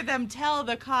hear them tell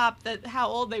the cop that how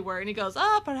old they were. And he goes,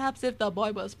 "Oh, perhaps if the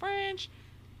boy was French."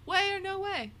 Way or no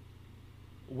way?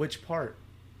 Which part?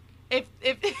 If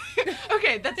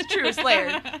okay, that's true,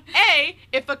 Slayer. A,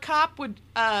 if a cop would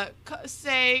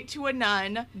say to a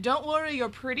nun, "Don't worry your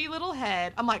pretty little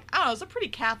head," I'm like, oh, it's a pretty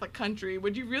Catholic country.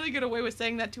 Would you really get away with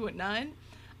saying that to a nun?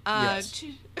 Yes.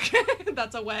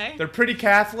 That's a way. They're pretty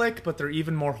Catholic, but they're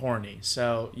even more horny.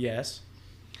 So yes.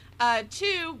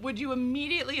 2, would you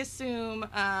immediately assume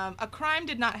a crime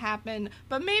did not happen,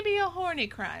 but maybe a horny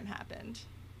crime happened?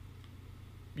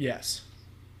 Yes.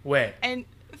 Way. And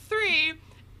 3.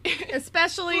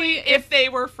 Especially if they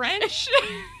were French.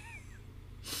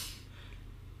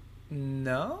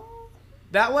 No,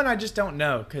 that one I just don't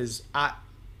know because I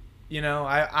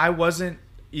wasn't,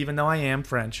 even though I am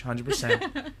French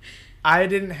 100%. I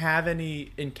didn't have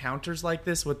any encounters like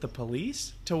this with the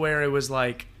police to where it was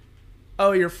like,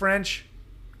 "Oh, you're French,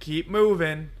 keep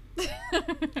moving."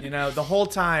 The whole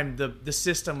time the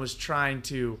system was trying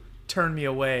to turn me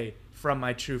away from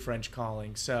my true French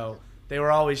calling. So they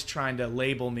were always trying to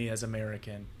label me as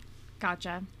American.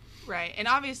 Gotcha. Right. And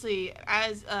obviously,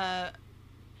 as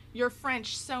your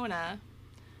French Sona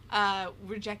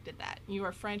rejected that. You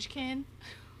are Frenchkin?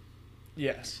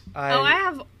 Yes.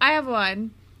 I have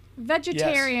one.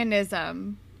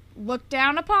 Vegetarianism. Yes. Looked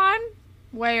down upon?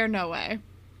 Way or no way?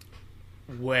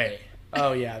 Way.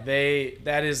 Oh, yeah.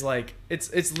 That is like,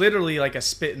 it's literally like a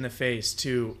spit in the face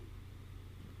to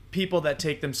people that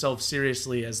take themselves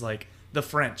seriously as like, the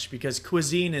French, because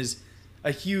cuisine is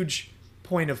a huge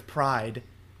point of pride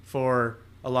for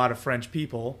a lot of French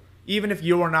people. Even if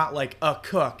you're not like a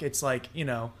cook, it's like,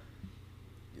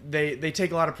 they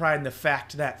take a lot of pride in the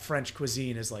fact that French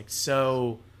cuisine is like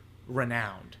so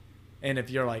renowned. And if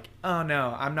you're like, "Oh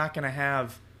no, I'm not going to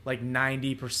have like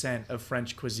 90% of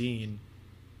French cuisine,"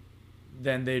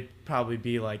 then they'd probably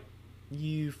be like,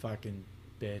 "You fucking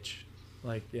bitch."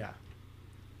 Like, yeah.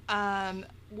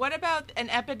 What about an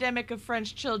epidemic of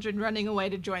French children running away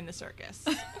to join the circus?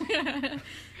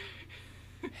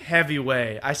 Heavy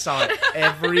way. I saw it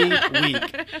every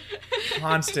week.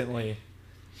 Constantly.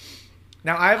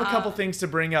 Now, I have a couple things to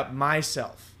bring up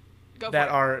myself that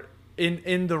are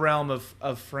in the realm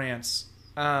of France.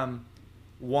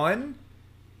 One,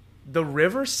 the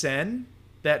River Seine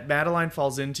that Madeline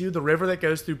falls into, the river that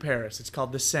goes through Paris, it's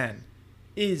called the Seine,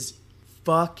 is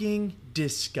fucking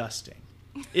disgusting.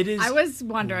 It is. I was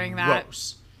wondering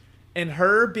gross. And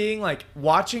her being like,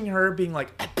 watching her being like,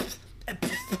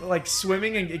 like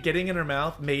swimming and getting in her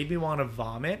mouth made me want to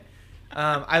vomit.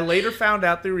 I later found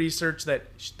out through research that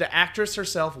the actress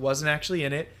herself wasn't actually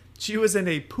in it. She was in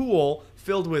a pool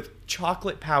filled with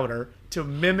chocolate powder to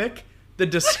mimic the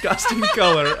disgusting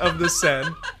color of the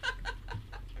Seine.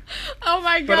 Oh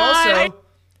my God. But also,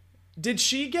 did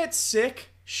she get sick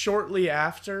shortly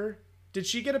after? Did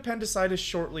she get appendicitis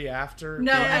shortly after?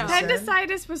 No,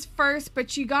 appendicitis was first, but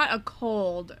she got a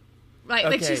cold.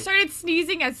 Like she started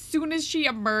sneezing as soon as she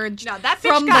emerged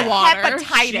from the water.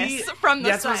 Hepatitis from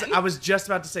the sun. What I was just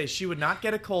about to say. She would not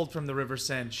get a cold from the River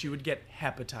Seine. She would get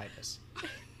hepatitis.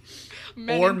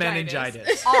 Or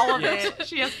meningitis. All of it.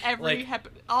 She has every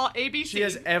all ABC. She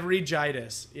has every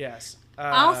gitis. Yes.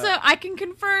 Also, I can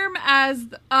confirm as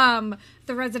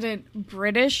the resident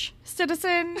British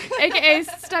citizen, aka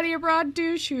study abroad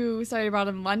douche who studied abroad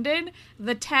in London,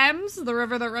 the Thames, the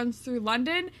river that runs through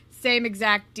London, same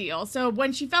exact deal. So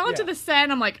when she fell into the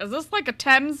Seine, I'm like, is this like a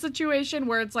Thames situation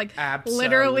where it's like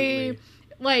literally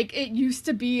like it used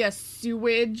to be a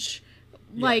sewage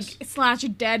Yes.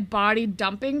 / dead body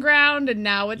dumping ground, and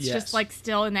now it's Yes. just like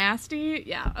still nasty.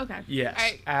 Yeah, okay. Yes, All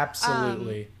right,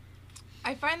 absolutely.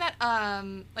 I find that,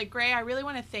 like, Gray, I really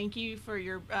want to thank you for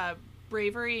your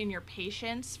bravery and your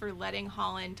patience for letting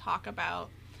Holland talk about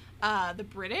the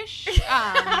British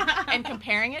and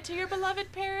comparing it to your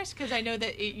beloved Paris, because I know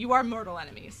that you are mortal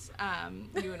enemies,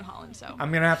 you and Holland. So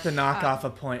I'm going to have to knock off a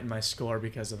point in my score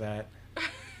because of that.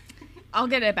 I'll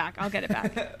get it back.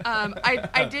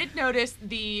 I did notice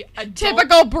the adult...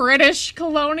 Typical British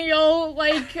colonial,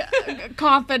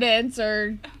 confidence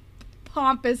or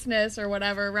pompousness or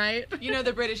whatever, right? You know,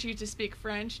 the British used to speak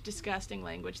French. Disgusting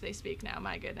language they speak now,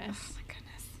 my goodness. Oh my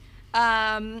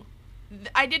goodness.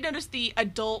 I did notice the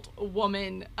adult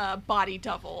woman body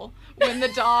double when the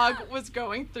dog was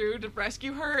going through to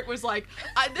rescue her. It was like,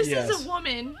 this Yes. is a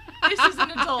woman. This is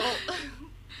an adult.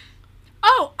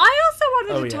 Oh, I also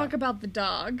wanted Oh, to yeah. talk about the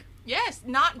dog. Yes,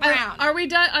 not brown. Are we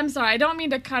done? I'm sorry. I don't mean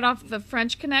to cut off the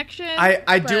French connection.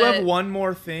 I do but- have one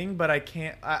more thing, but I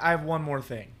can't. I have one more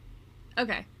thing.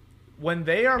 Okay. When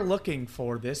they are looking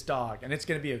for this dog, and it's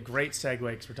going to be a great segue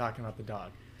because we're talking about the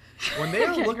dog. When they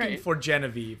are Okay, looking great. for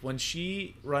Genevieve, when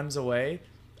she runs away,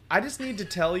 I just need to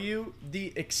tell you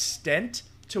the extent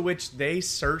to which they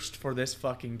searched for this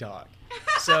fucking dog.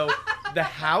 So the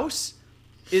house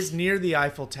is near the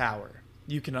Eiffel Tower.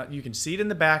 You can see it in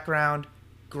the background.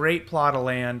 Great plot of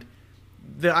land.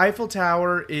 The Eiffel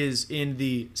Tower is in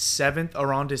the 7th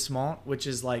arrondissement, which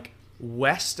is like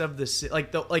west of the city.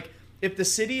 Like if the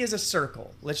city is a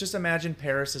circle, let's just imagine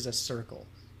Paris is a circle,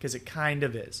 because it kind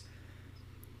of is.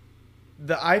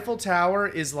 The Eiffel Tower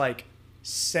is like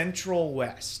central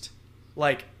west,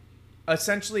 like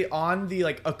essentially on the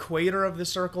like equator of the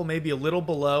circle, maybe a little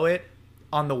below it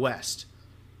on the west.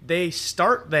 They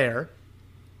start there,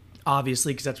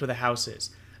 obviously, because that's where the house is.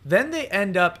 Then they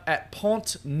end up at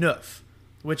Pont Neuf,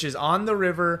 which is on the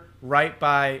river right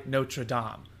by Notre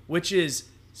Dame, which is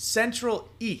central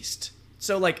east.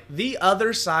 So like the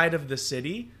other side of the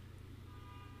city,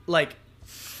 like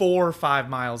 4 or 5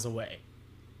 miles away.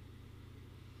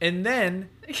 And then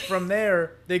from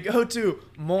there, they go to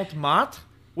Montmartre,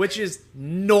 which is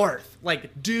north,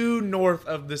 like due north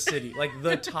of the city, like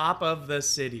the top of the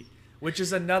city, which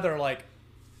is another like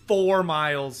 4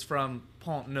 miles from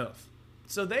Pont Neuf.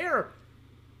 So they are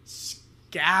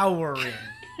scouring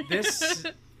this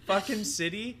fucking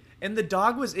city, and the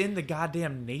dog was in the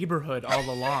goddamn neighborhood all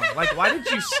along. Like, why did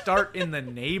you start in the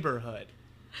neighborhood?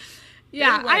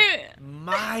 Yeah, They went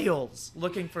miles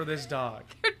looking for this dog.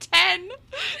 They're 10.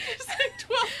 It's like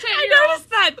 12, 10 I year olds. noticed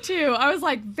that too. I was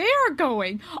like, they're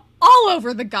going all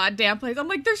over the goddamn place. I'm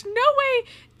like, there's no way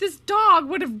this dog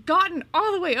would have gotten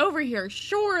all the way over here,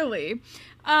 surely.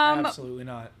 Absolutely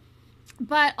not.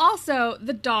 But also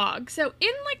the dog. So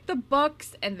in like the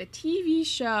books and the TV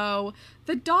show,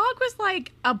 the dog was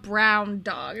like a brown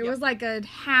dog. It Yep. was like a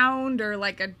hound or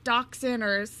like a dachshund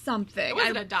or something. It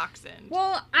wasn't a dachshund.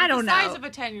 Well, I don't the size know. of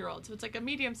a 10-year-old, so it's like a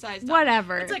medium-sized dog.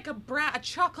 Whatever. It's like a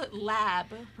chocolate lab,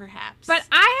 perhaps. But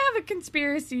I have a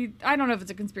conspiracy. I don't know if it's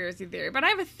a conspiracy theory, but I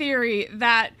have a theory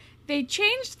that they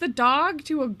changed the dog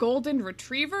to a golden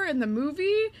retriever in the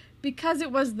movie because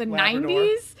it was the Labrador.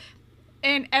 90s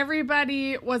and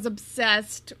everybody was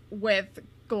obsessed with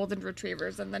golden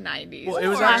retrievers in the 90s. Well, it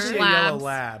was Slash actually a yellow labs.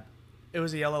 lab. It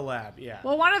was a yellow lab, yeah.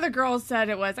 Well, one of the girls said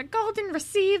it was a golden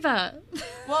receiver.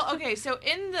 Well, okay, so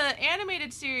in the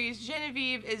animated series,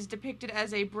 Genevieve is depicted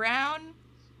as a brown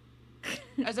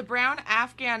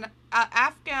Afghan,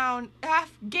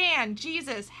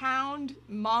 Jesus, hound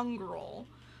mongrel.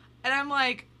 And I'm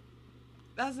like,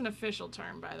 that's an official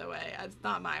term, by the way. It's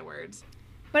not my words.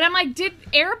 But I'm like, did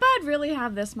Airbud really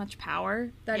have this much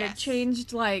power that it Yes.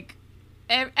 changed, like,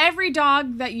 every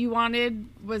dog that you wanted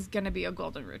was going to be a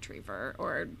golden retriever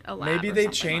or a lab Maybe or they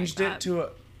something changed like it that.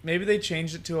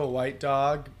 to a white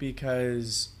dog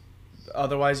because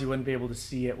otherwise you wouldn't be able to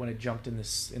see it when it jumped in the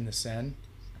Seine.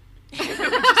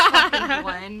 Fucking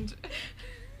blend.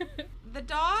 The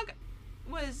dog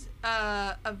was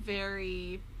a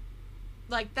very...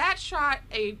 Like, that shot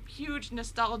a huge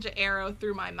nostalgia arrow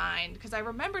through my mind because I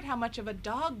remembered how much of a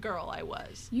dog girl I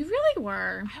was. You really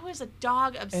were. I was a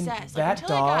dog And obsessed. that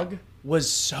until I got- dog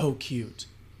was so cute.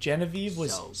 Genevieve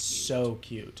was So cute. so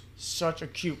cute. Such a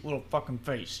cute little fucking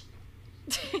face.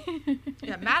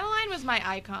 Yeah, Madeline was my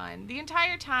icon. The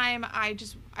entire time, I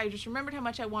just remembered how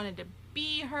much I wanted to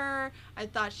be her. I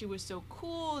thought she was so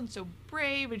cool and so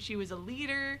brave, and she was a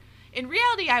leader. In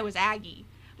reality, I was Aggie.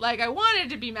 Like, I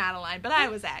wanted to be Madeline, but I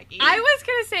was Aggie. I was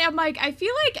gonna say, I'm like, I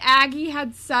feel like Aggie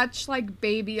had such, like,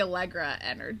 baby Allegra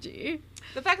energy.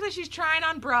 The fact that she's trying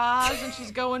on bras and she's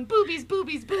going, boobies,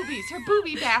 boobies, boobies, her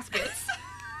boobie baskets.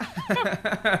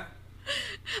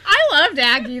 I loved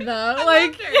Aggie, though.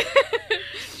 Loved her.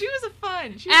 She was a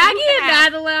fun. She was Aggie and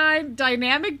Madeline,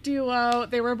 dynamic duo.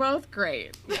 They were both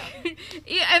great.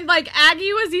 Yeah, and, like,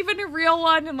 Aggie was even a real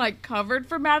one and, like, covered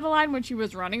for Madeline when she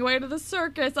was running away to the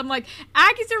circus. I'm like,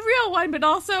 Aggie's a real one, but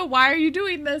also, why are you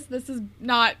doing this? This is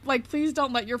not, like, please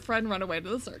don't let your friend run away to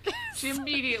the circus. She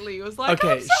immediately was like,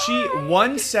 okay, I'm sorry.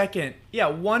 1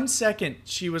 second,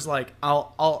 she was like,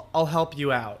 I'll help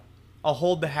you out. I'll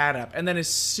hold the hat up. And then as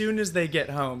soon as they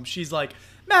get home, she's like,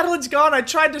 Madeline's gone. I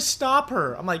tried to stop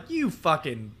her. I'm like, you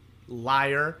fucking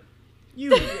liar.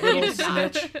 You little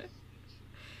snitch.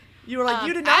 You were like,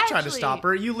 you did not try to stop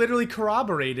her. You literally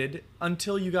corroborated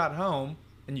until you got home,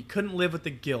 and you couldn't live with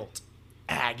the guilt.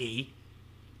 Aggie.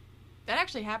 That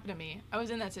actually happened to me. I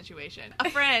was in that situation. A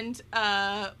friend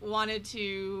wanted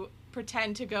to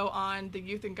pretend to go on the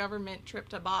youth and government trip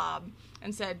to Bob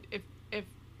and said,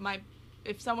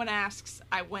 if someone asks,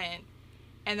 I went.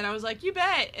 And then I was like, you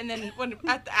bet. And then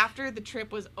after the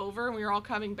trip was over and we were all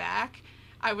coming back,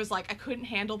 I was like, I couldn't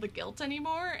handle the guilt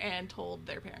anymore and told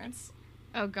their parents.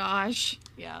 Oh, gosh.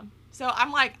 Yeah. So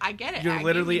I'm like, I get it, You're Aggie.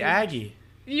 literally Aggie.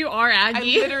 You are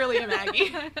Aggie. I literally am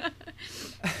Aggie.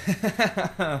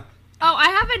 Oh, I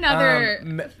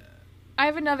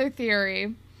have another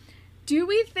theory. Do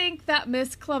we think that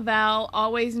Miss Clavel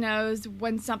always knows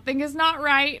when something is not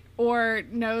right, or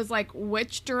knows, like,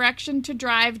 which direction to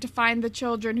drive to find the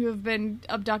children who have been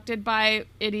abducted by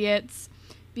idiots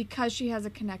because she has a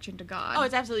connection to God? Oh,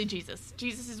 it's absolutely Jesus.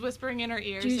 Jesus is whispering in her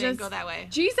ear saying, go that way.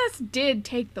 Jesus did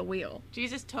take the wheel.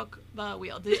 Jesus took the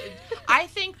wheel. I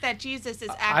think that Jesus is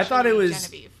actually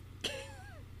Genevieve.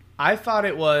 I thought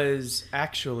it was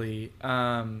actually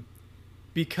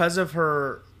because of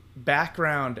her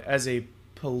background as a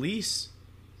police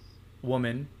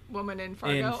woman in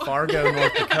Fargo,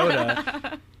 North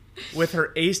Dakota, with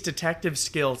her ace detective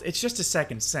skills. It's just a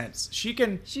second sense. She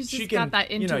can got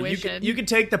that intuition. You can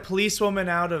take the policewoman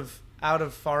out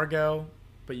of Fargo,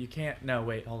 but you can't. No,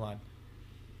 wait, hold on.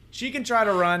 She can try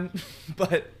to run,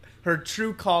 but her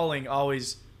true calling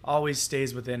always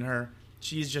stays within her.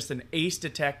 She's just an ace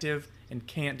detective and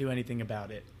can't do anything about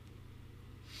it.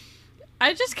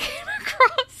 I just came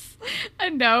across a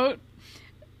note.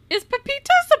 Is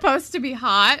Pepito supposed to be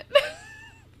hot?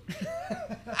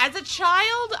 As a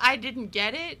child, I didn't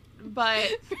get it, but,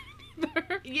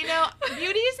 you know,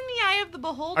 beauty is in the eye of the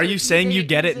beholder. Are you saying you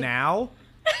get it now?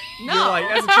 No. You're like,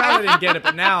 as a child, I didn't get it,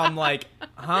 but now I'm like,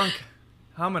 hummina.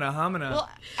 Well,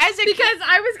 because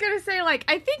I was going to say, like,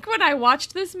 I think when I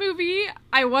watched this movie,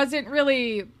 I wasn't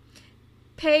really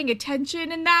paying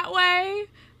attention in that way.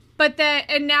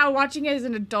 And now watching it as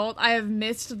an adult, I have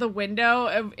missed the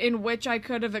window in which I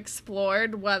could have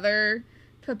explored whether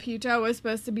Pepito was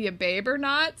supposed to be a babe or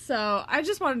not. So I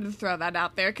just wanted to throw that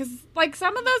out there because, like,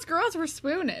 some of those girls were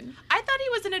swooning. I thought he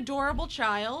was an adorable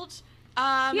child. He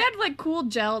had, like, cool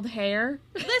gelled hair.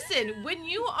 Listen, when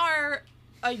you are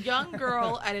a young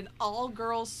girl at an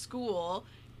all-girls school,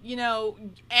 you know,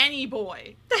 any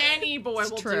boy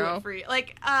will do it for you.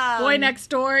 Like, Boy Next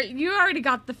Door, you already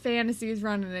got the fantasies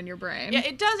running in your brain. Yeah,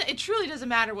 it truly doesn't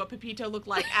matter what Pepito looked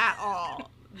like at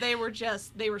all. They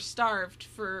were starved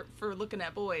for looking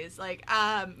at boys. Like,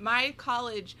 my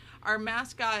college, our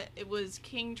mascot, it was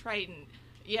King Triton.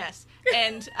 Yes.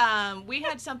 And we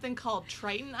had something called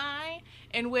Triton Eye,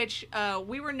 in which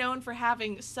we were known for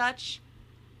having such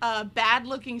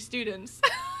bad-looking students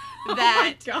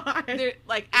that,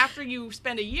 like, after you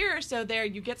spend a year or so there,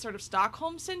 you get sort of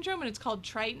Stockholm Syndrome, and it's called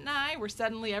Triton Eye, where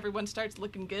suddenly everyone starts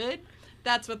looking good.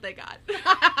 That's what they got.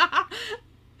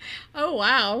 Oh,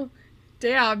 wow.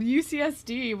 Damn,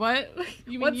 UCSD, what?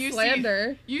 You mean what UC,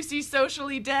 slander? UC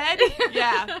Socially Dead?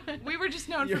 Yeah. We were just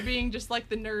known for being just like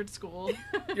the nerd school.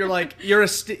 You're like, you're a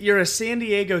San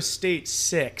Diego State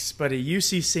 6, but a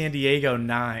UC San Diego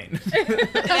 9.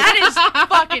 That is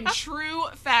fucking true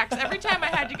facts. Every time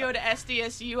I had to go to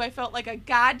SDSU, I felt like a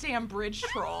goddamn bridge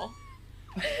troll.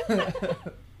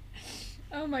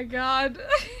 Oh my god.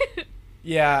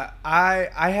 Yeah,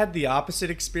 I had the opposite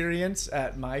experience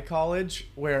at my college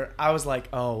where I was like,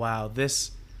 oh wow, this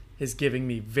is giving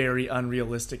me very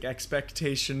unrealistic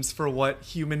expectations for what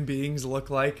human beings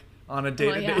look like on a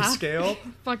day-to-day scale.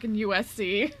 Fucking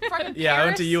USC. Yeah, I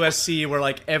went to USC where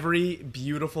like every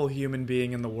beautiful human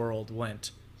being in the world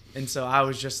went. And so I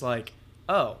was just like,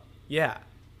 oh, yeah,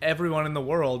 everyone in the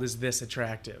world is this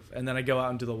attractive. And then I go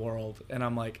out into the world and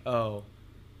I'm like, oh,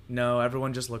 no,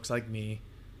 everyone just looks like me.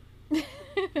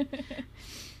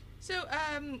 So,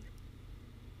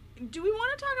 do we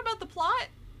want to talk about the plot?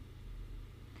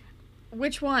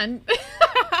 Which one?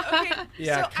 Okay.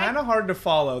 Yeah, so kind of hard to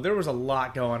follow. There was a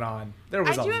lot going on. There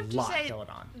was I a do have to lot say, going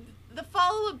on. The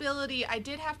followability, I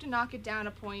did have to knock it down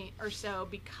a point or so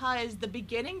because the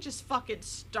beginning just fucking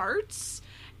starts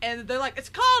and they're like, it's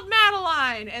called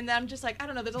Madeline. And I'm just like, I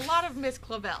don't know, there's a lot of Miss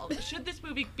Clavel. Should this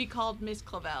movie be called Miss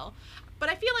Clavel? But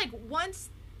I feel like once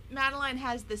Madeline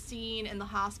has the scene in the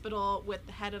hospital with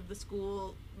the head of the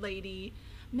school lady,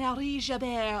 Marie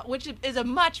Jabert, which is a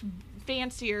much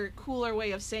fancier, cooler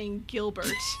way of saying Gilbert. I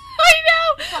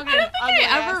know. Fucking I don't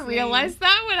think I ever ugly-ass realized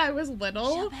that when I was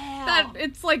little. Jabert. That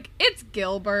it's like, it's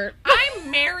Gilbert. I'm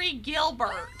Mary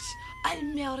Gilbert.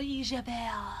 I'm Marie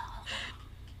Jabert.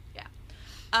 Yeah.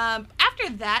 After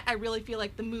that, I really feel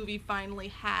like the movie finally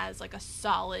has like a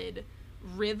solid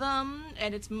rhythm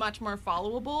and it's much more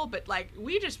followable. But like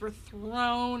we just were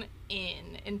thrown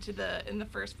in the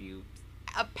first few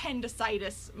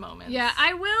appendicitis moments. Yeah,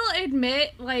 I will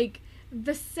admit, like,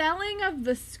 the selling of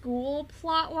the school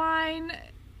plot line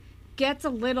gets a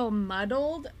little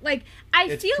muddled. Like,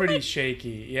 It's feel pretty like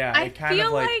shaky. Yeah, I it kind of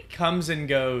feel like comes and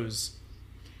goes.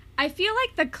 I feel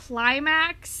like the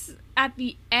climax at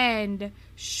the end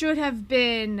should have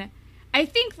been, I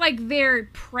think, like, their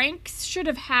pranks should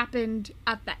have happened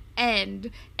at the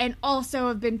end and also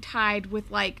have been tied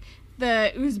with, like,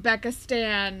 the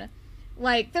Uzbekistan.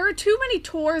 Like, there were too many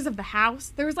tours of the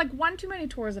house. There was, like, one too many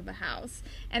tours of the house.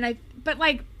 But,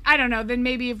 like, I don't know. Then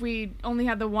maybe if we only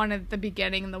had the one at the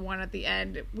beginning and the one at the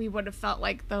end, we would have felt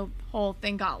like the whole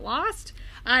thing got lost.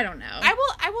 I don't know.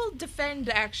 I will defend,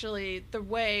 actually, the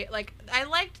way, like, I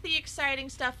liked the exciting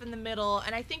stuff in the middle,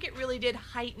 and I think it really did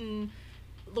heighten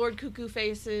Lord Cuckoo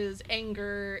Face's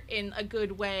anger in a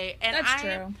good way. And That's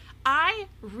true. I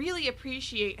really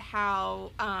appreciate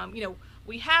how,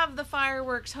 we have the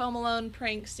fireworks Home Alone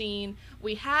prank scene,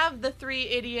 we have the Three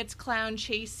Idiots clown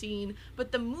chase scene,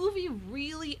 but the movie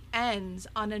really ends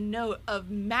on a note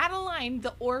of Madeline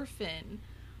the orphan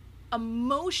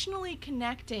emotionally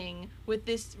connecting with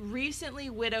this recently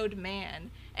widowed man,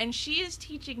 and she is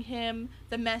teaching him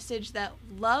the message that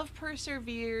love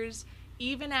perseveres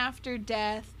even after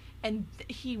death, and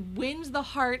he wins the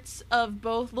hearts of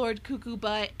both Lord Cuckoo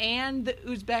Butt and the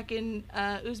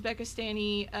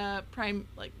Uzbekistani prime,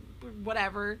 like,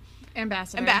 whatever,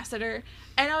 ambassador.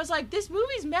 And I was like, this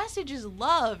movie's message is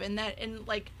love, and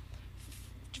like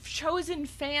chosen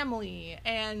family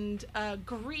and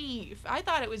grief. I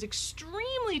thought it was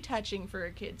extremely touching for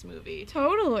a kids movie.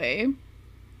 Totally.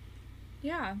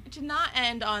 Yeah. It did not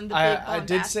end on the big I did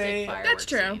bombastic say fireworks That's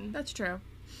true. scene. That's true.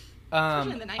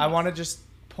 Especially in the 90s. I want to just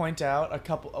point out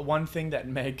one thing that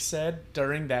Meg said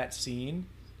during that scene.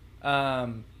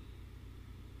 It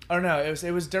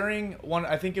was during one.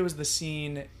 I think it was the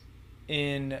scene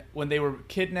when they were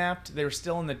kidnapped. They were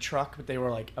still in the truck, but they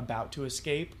were like about to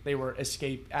escape. They were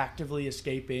actively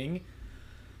escaping.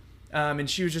 And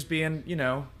she was just being,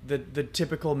 the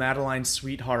typical Madeline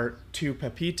sweetheart to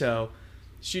Pepito.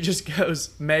 She just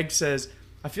goes. Meg says,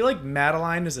 I feel like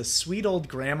Madeline is a sweet old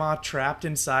grandma trapped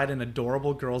inside an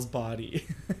adorable girl's body.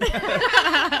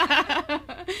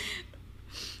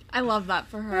 I love that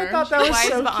for her. I thought that was Wise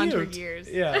so beyond her cute. years.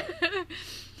 Yeah.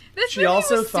 She movie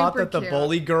also was thought super that the cute.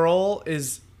 bully girl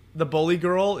is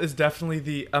definitely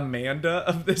the Amanda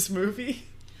of this movie.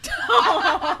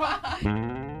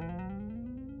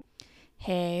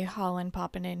 Hey, Holland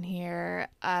popping in here.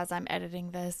 As I'm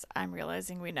editing this, I'm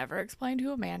realizing we never explained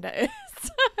who Amanda is.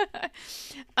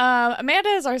 Amanda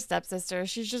is our stepsister.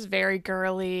 She's just very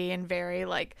girly and very,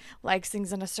 likes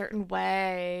things in a certain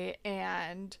way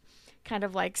and kind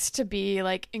of likes to be,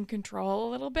 in control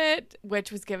a little bit,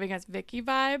 which was giving us Vicky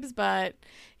vibes. But,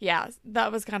 yeah,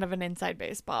 that was kind of an inside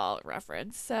baseball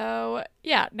reference. So,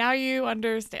 yeah, now you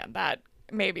understand that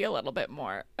maybe a little bit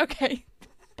more. Okay,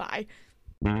 bye.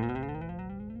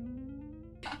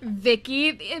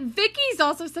 Vicky's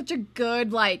also such a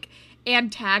good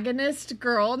antagonist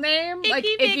girl name.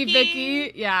 Icky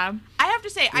Vicky. Yeah. I have to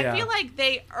say, Yeah. I feel like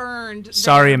they earned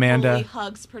Sorry, the Amanda. bully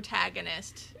hugs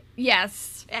protagonist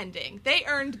Yes. ending. They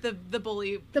earned the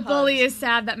bully. The hugs. bully is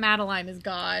sad that Madeline is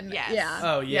gone. Yes. Yeah.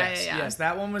 Oh, yes. Yeah. Yes,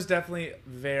 that one was definitely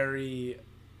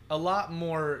a lot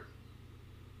more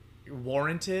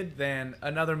warranted than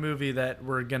another movie that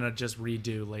we're going to just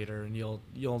redo later, and you'll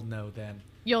know then.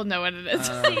 You'll know what it is.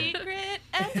 Secret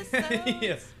episode.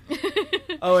 Yes.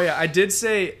 Oh, yeah. I did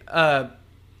say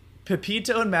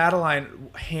Pepito and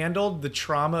Madeline handled the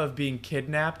trauma of being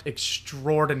kidnapped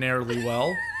extraordinarily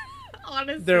well.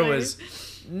 Honestly. There was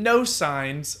no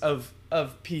signs of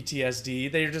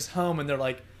PTSD. They're just home and they're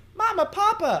like, Mama,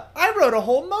 Papa, I rode a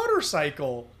whole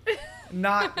motorcycle.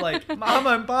 Not like,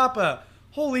 Mama and Papa,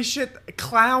 holy shit,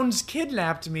 clowns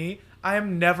kidnapped me. I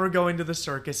am never going to the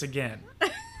circus again.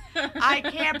 I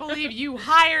can't believe you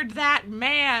hired that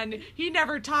man. He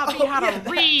never taught me how to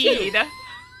read.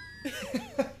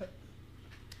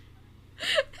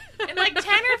 In like 10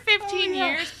 or 15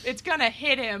 years, it's gonna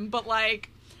hit him, but like,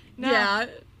 no. Yeah.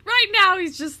 Right now,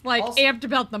 he's just like amped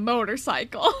about the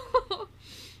motorcycle.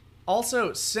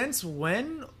 Also, since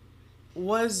when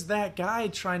was that guy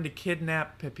trying to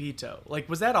kidnap Pepito? Like,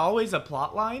 was that always a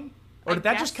plot line? Or did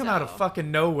that just come out of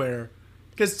fucking nowhere?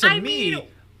 Because to me,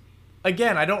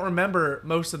 again, I don't remember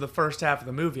most of the first half of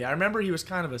the movie. I remember he was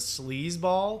kind of a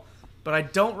sleazeball, but I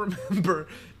don't remember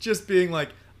just being like,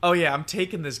 oh yeah, I'm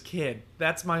taking this kid.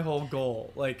 That's my whole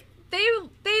goal. Like, they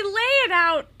lay it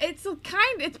out. It's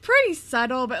pretty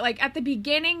subtle, but like at the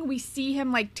beginning we see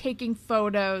him like taking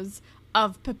photos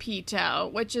of Pepito,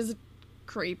 which is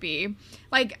creepy.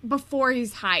 Like before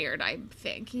he's hired, I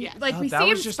think. We see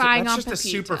him spying on Pepito. That's just a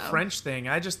super French thing.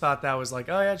 I just thought that was like,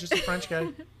 oh yeah, just a French guy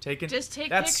taking. Just take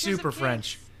that's pictures super of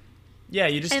French. kids. Yeah,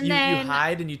 you just you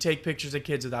hide and you take pictures of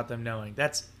kids without them knowing.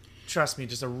 That's, trust me,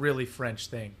 just a really French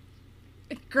thing.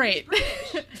 Great.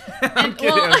 I'm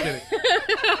kidding.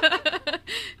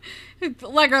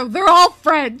 Like they're all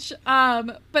French.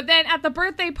 But then at the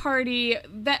birthday party,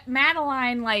 that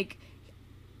Madeline like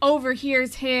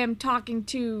overhears him talking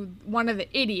to one of the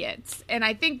idiots, and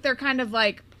I think they're kind of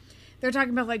like they're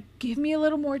talking about like, give me a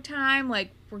little more time,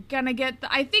 like we're gonna get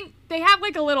I think they have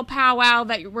like a little powwow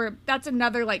that's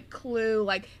another like clue,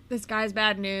 like this guy's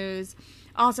bad news.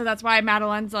 Also, that's why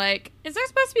Madeline's like, is there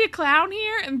supposed to be a clown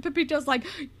here? And Pepito's like,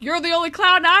 you're the only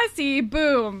clown I see.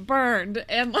 Boom, burned.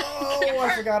 And like,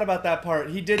 I forgot about that part.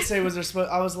 He did say, was there supposed...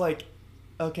 I was like,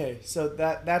 okay, so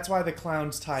that's why the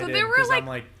clowns tied in. Because I'm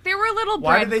like, there were little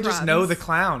why did they just know the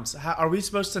clowns? How, are we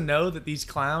supposed to know that these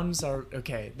clowns are...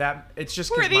 Okay, it's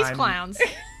just... Who are these clowns?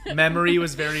 Memory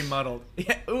was very muddled.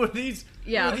 Yeah, who are these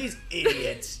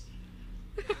idiots?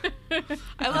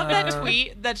 I love that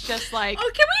tweet that's just like...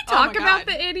 Oh, can we talk about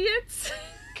the idiots?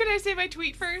 Can I say my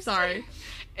tweet first? Sorry.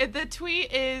 The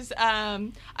tweet is,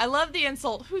 I love the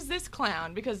insult, who's this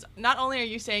clown? Because not only are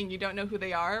you saying you don't know who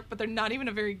they are, but they're not even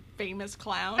a very famous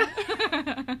clown.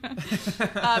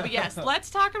 But yes,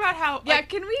 let's talk about how... Yeah,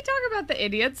 can we talk about the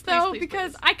idiots, though? Please,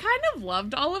 because I kind of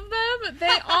loved all of them. They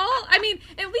all... I mean,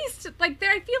 at least, like,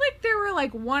 I feel like there were,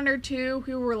 like, one or two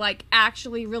who were, like,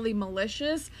 actually really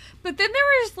malicious. But then there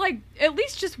was, like, at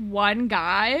least just one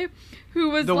guy who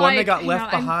was, the one that got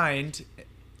left behind...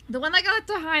 The one that got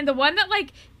behind, the one that,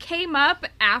 like, came up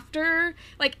after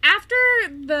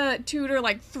the tutor,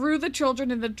 like, threw the children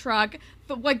in the truck,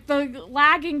 the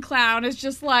lagging clown is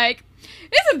just like,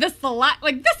 isn't this the life?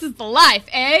 Like, this is the life,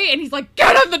 eh? And he's like,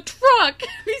 get in the truck!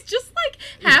 He's just, like,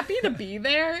 happy to be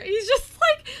there. He's just,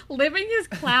 like, living his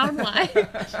clown life.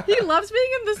 He loves being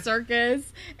in the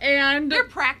circus, and... They're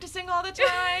practicing all the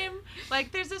time.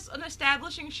 Like, there's an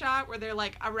establishing shot where they're,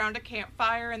 like, around a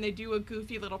campfire, and they do a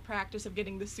goofy little practice of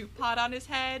getting the soup pot on his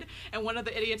head, and one of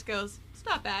the idiots goes, it's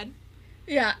not bad.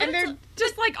 Yeah, and they're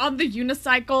just, like, on the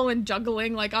unicycle and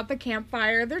juggling, like, at the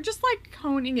campfire. They're just, like,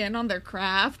 honing in on their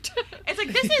craft. It's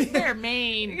like, this is their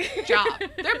main job. Their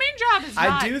main job is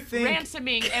not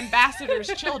ransoming ambassadors'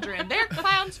 children. They're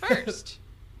clowns first.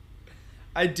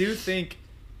 I do think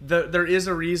there is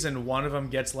a reason one of them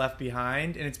gets left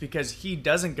behind, and it's because he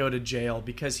doesn't go to jail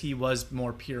because he was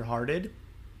more pure-hearted.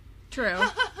 True.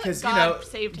 Because,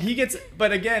 saved him. he gets...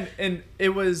 But again, and it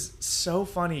was so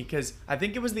funny, because I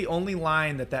think it was the only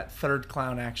line that third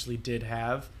clown actually did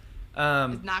have.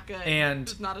 It's not good. And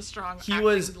it's not a strong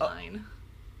line.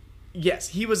 Yes,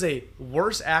 he was a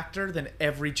worse actor than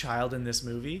every child in this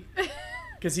movie.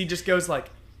 Because he just goes like,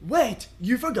 wait,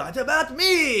 you forgot about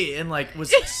me! And, like,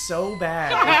 was so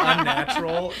bad and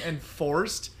unnatural and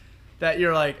forced that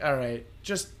you're like, all right,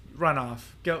 just run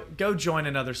off. Go join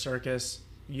another circus.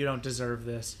 You don't deserve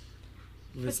this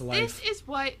life. This is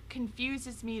what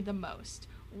confuses me the most.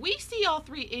 We see all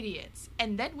three idiots,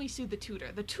 and then we see the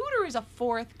tutor. The tutor is a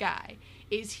fourth guy.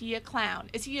 Is he a clown?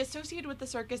 Is he associated with the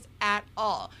circus at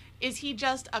all? Is he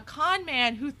just a con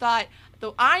man who thought,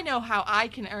 though I know how I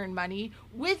can earn money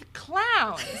with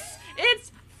clowns?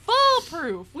 It's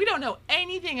foolproof. We don't know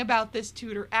anything about this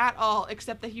tutor at all,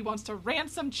 except that he wants to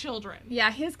ransom children. Yeah,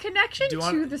 his connection to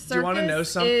the circus do you want to know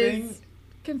something? Is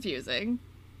confusing.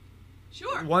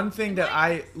 Sure. One thing that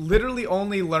I literally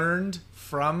only learned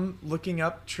from looking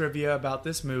up trivia about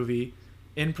this movie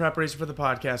in preparation for the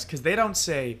podcast, because they don't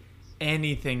say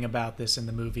anything about this in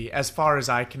the movie, as far as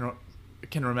I can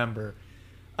remember.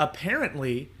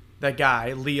 Apparently, the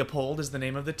guy, Leopold is the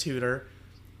name of the tutor,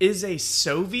 is a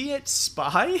Soviet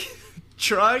spy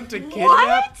trying to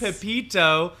kidnap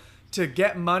Pepito to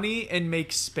get money and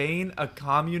make Spain a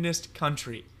communist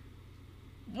country.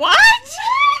 What?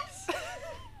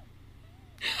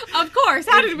 Of course.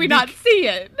 How did we not see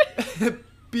it?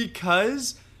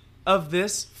 Because of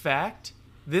this fact,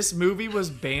 this movie was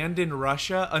banned in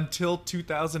Russia until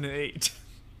 2008.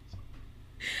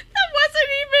 That wasn't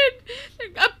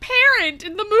even apparent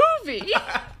in the movie.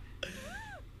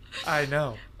 I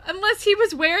know. Unless he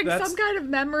was wearing some kind of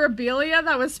memorabilia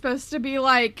that was supposed to be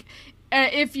like,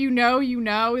 if you know, you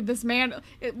know. This man,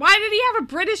 why did he have a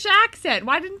British accent?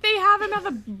 Why didn't they have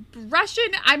another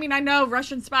Russian? I mean, I know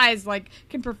Russian spies like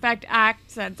can perfect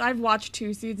accents. I've watched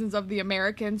 2 seasons of The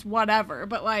Americans, whatever.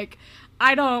 But like,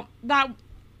 I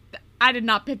did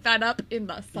not pick that up in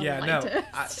the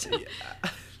slightest.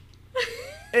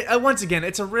 Once again,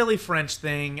 it's a really French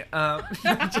thing.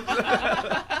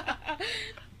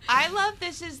 I love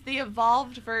this is the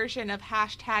evolved version of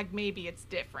hashtag maybe it's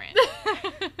different.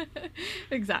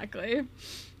 Exactly.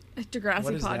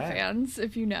 Degrassi Pod fans,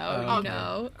 if you know, you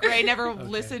know. Gray never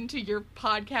listened to your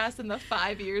podcast in the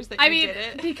 5 years that you did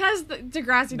it. Because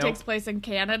Degrassi takes place in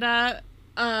Canada,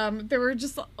 there were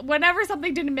just, whenever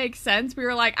something didn't make sense, we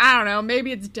were like, I don't know,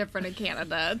 maybe it's different in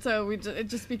Canada. So it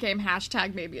just became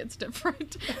hashtag maybe it's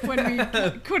different when we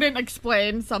couldn't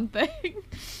explain something.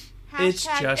 It's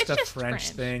just a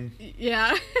French thing.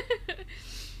 Yeah.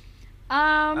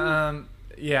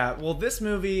 Yeah. Well, this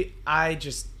movie, I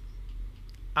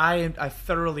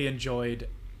thoroughly enjoyed.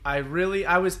 I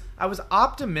was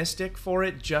optimistic for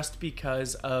it just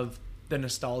because of the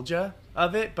nostalgia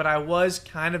of it, but I was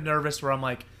kind of nervous where I'm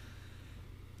like,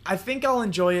 I think I'll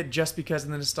enjoy it just because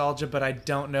of the nostalgia, but I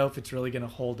don't know if it's really going to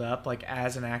hold up like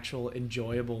as an actual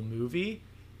enjoyable movie.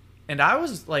 And I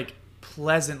was like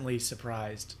pleasantly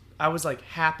surprised. I was like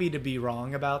happy to be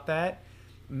wrong about that.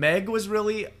 Meg was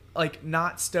really like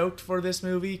not stoked for this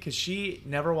movie because she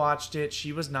never watched it.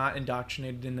 She was not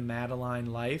indoctrinated in the Madeline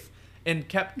life and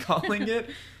kept calling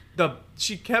it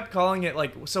she kept calling it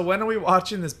like, so when are we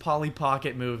watching this Polly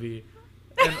Pocket movie?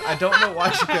 And I don't know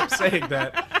why she kept saying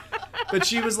that. But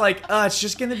she was like, it's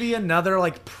just going to be another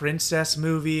like princess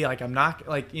movie. Like I'm not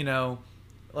like, you know,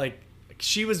 like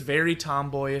she was very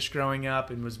tomboyish growing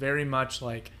up and was very much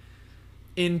like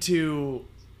into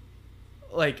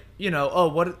like, you know,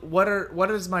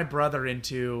 what is my brother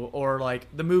into, or like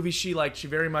the movie she liked, she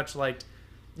very much liked,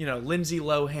 you know, Lindsay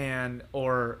Lohan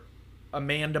or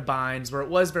Amanda Bynes, where it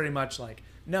was very much like,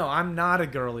 no, I'm not a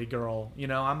girly girl, you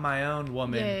know, I'm my own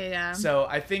woman. Yeah. So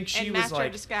I think she was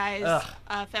like, disguise,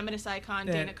 feminist icon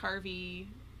Dana Carvey.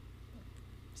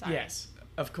 Sorry. Yes,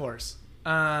 of course.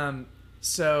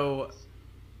 So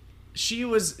she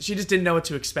just didn't know what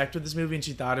to expect with this movie, and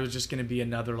she thought it was just going to be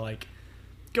another like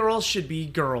girls should be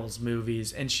girls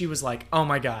movies, and she was like, oh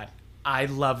my god, I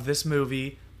love this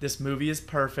movie. This movie is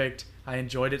perfect. I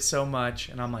enjoyed it so much.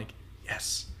 And I'm like,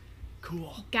 yes,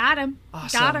 cool. Got him.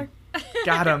 Awesome. Got her.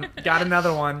 Got him. Got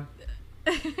another one.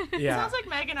 Yeah. It sounds like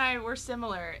Meg and I were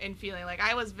similar in feeling. Like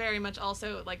I was very much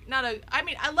also like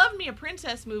I loved me a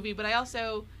princess movie, but I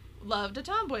also loved a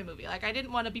tomboy movie. Like I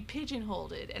didn't want to be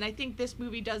pigeonholed, and I think this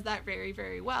movie does that very,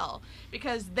 very well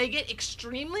because they get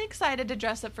extremely excited to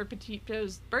dress up for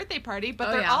Petito's birthday party,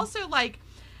 but they're also like,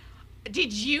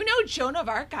 did you know Joan of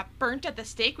Arc got burnt at the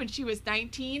stake when she was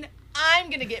 19? I'm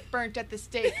gonna get burnt at the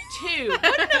stake too.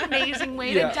 What an amazing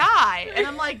way to die. And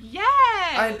I'm like,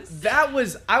 yes.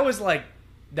 I was like,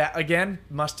 that again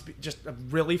must be just a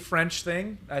really French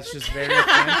thing. That's just very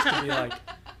French to be like,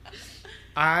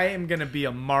 I am gonna be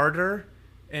a martyr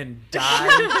and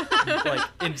die like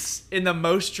in the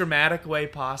most dramatic way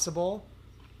possible.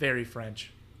 Very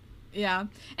French. Yeah.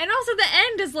 And also the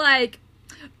end is like,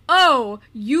 oh,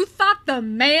 you thought the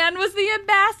man was the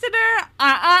ambassador?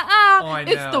 Oh, I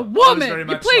know. It's the woman.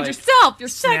 You played yourself. You're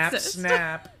snap, sexist.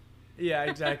 Snap. Yeah,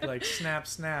 exactly. Like snap,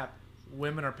 snap.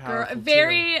 Women are powerful.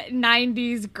 Very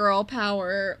 90s girl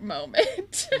power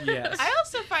moment. Yes. I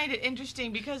also find it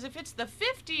interesting because if it's the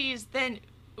 50s, then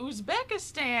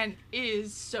Uzbekistan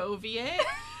is Soviet.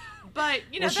 But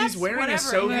you know, she's wearing a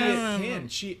Soviet pin.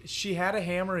 She had a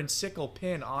hammer and sickle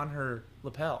pin on her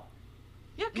lapel.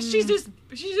 Yeah, because she's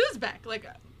Uzbek. Like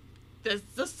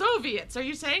the Soviets. Are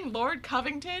you saying Lord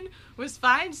Covington was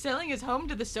fine selling his home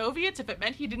to the Soviets if it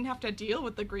meant he didn't have to deal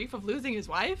with the grief of losing his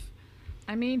wife?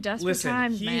 I mean, desperate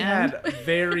times, he man. had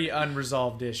very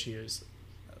unresolved issues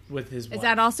with his wife. Is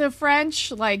that also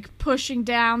French? Like pushing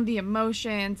down the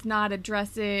emotions, not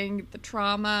addressing the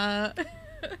trauma?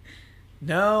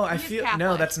 No,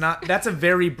 that's not. That's a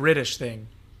very British thing.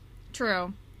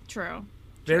 True.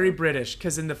 Very British,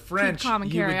 because in the French, Keep calm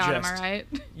and carry on, am I right?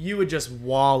 You would just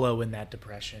wallow in that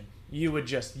depression. You would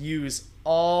just use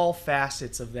all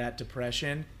facets of that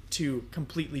depression to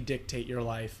completely dictate your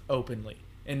life openly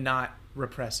and not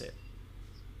repress it.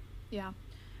 Yeah.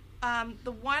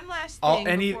 The one last thing.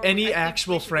 Any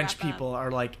actual French people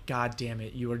are like, God damn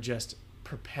it, you are just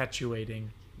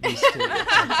perpetuating these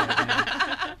stereotypes right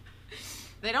now.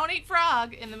 They don't eat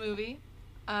frog in the movie.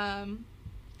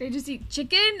 They just eat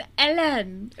chicken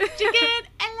Ellen.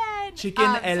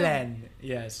 Chicken Ellen,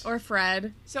 yes. Or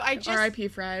Fred. So I just R.I.P.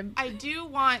 Fred. I do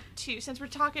want to, since we're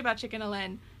talking about Chicken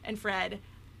Ellen and Fred,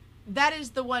 that is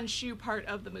the one shoe part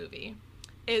of the movie,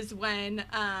 is when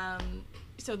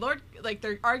so Lord, like,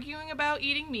 they're arguing about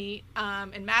eating meat,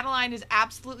 and Madeline is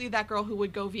absolutely that girl who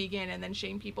would go vegan and then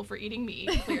shame people for eating meat,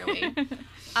 clearly.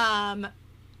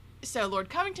 So Lord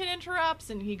Covington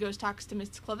interrupts, and he goes talks to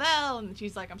Miss Clavel, and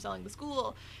she's like, I'm selling the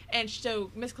school. And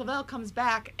so Miss Clavel comes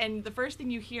back, and the first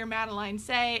thing you hear Madeline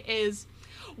say is,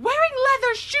 wearing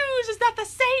leather shoes is not the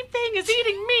same thing as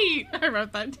eating meat. I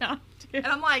wrote that down, too. And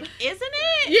I'm like, isn't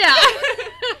it?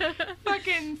 Yeah.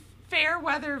 Fucking fair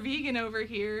weather vegan over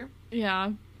here.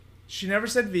 Yeah. She never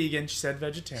said vegan, she said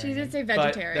vegetarian. She did say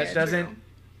vegetarian.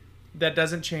 But that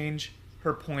doesn't change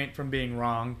her point from being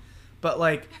wrong. But,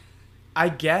 like, I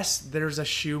guess there's a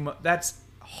shoe... that's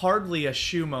hardly a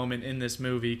shoe moment in this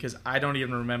movie, because I don't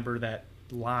even remember that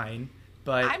line.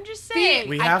 But I'm just saying,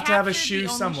 we have to have a shoe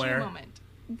somewhere.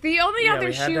 The only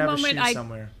other shoe moment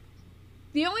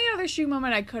The only other shoe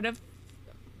moment I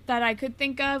could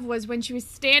think of was when she was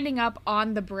standing up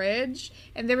on the bridge,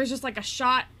 and there was just like a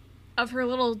shot of her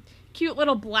cute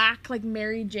little black, like,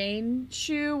 Mary Jane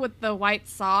shoe with the white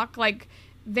sock, like,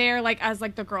 there, like, as,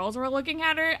 like, the girls were looking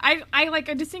at her. I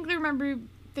distinctly remember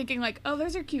thinking, like, oh,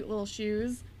 those are cute little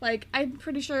shoes. Like, I'm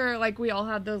pretty sure, like, we all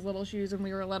had those little shoes when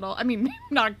we were little. I mean,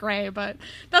 not gray, but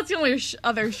that's the only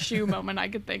other shoe moment I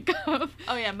could think of.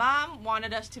 Oh, yeah, Mom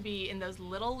wanted us to be in those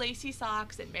little lacy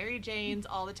socks at Mary Jane's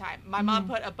all the time. My mom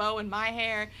put a bow in my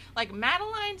hair. Like,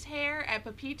 Madeline's hair at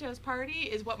Pepito's party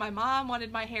is what my mom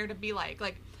wanted my hair to be like.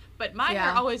 But my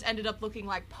hair always ended up looking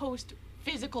like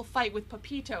post-physical fight with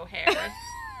Pepito hair.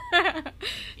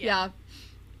 Yeah.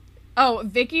 Oh,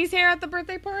 Vicky's hair at the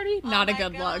birthday party? Not a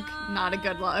good look. Not a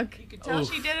good look. You could tell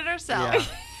she did it herself. Yeah.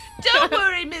 Don't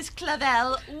worry, Miss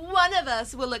Clavel. One of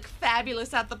us will look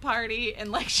fabulous at the party.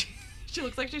 And, like, she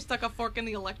looks like she stuck a fork in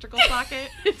the electrical socket.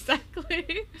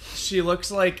 Exactly. She looks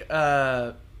like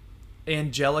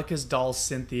Angelica's doll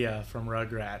Cynthia from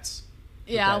Rugrats.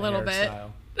 Yeah, a little bit.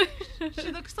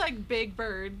 She looks like Big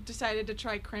Bird decided to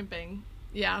try crimping.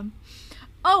 Yeah.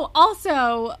 Oh,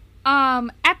 also,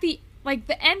 at the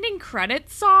ending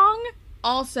credits song,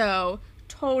 also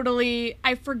totally,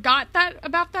 I forgot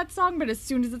about that song, but as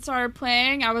soon as it started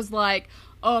playing, I was like,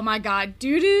 oh my god,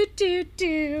 do.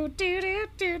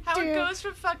 How it goes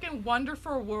from fucking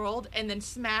Wonderful World and then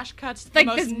smash cuts to like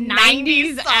the most this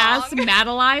 90s ass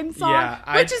Madeline song,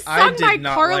 yeah, which is sung by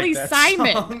Carly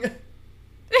Simon.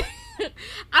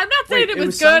 I'm not saying it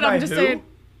was good, I'm just saying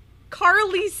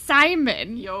Carly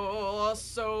Simon. You're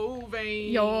so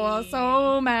vain. You're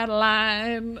so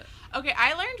Madeline. Okay,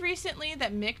 I learned recently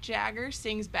that Mick Jagger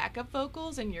sings backup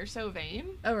vocals in You're So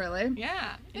Vain. Oh, really?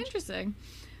 Yeah. Interesting.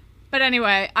 But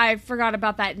anyway, I forgot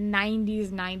about that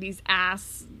 90s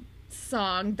ass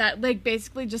song that, like,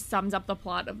 basically just sums up the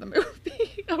plot of the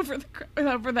movie over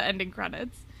the ending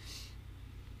credits.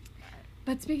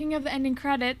 But speaking of the ending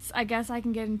credits, I guess I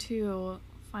can get into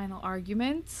final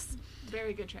arguments.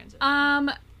 Very good transition.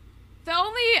 The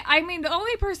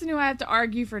only person who I have to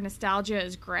argue for nostalgia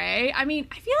is Gray. I mean,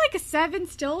 I feel like a 7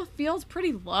 still feels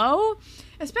pretty low,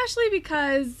 especially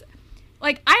because,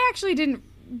 like, I actually didn't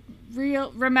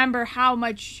remember how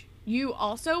much you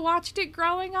also watched it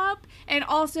growing up, and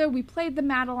also we played the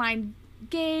Madeline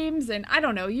games, and I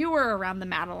don't know, you were around the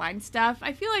Madeline stuff.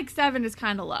 I feel like 7 is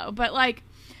kind of low, but, like,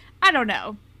 I don't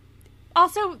know.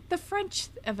 Also, the French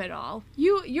of it all.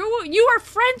 You are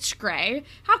French, Gray.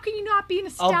 How can you not be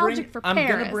nostalgic for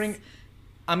Paris?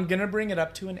 I'm gonna bring it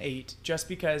up to an 8, just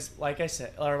because, like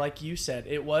you said,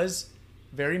 it was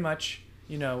very much,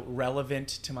 relevant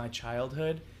to my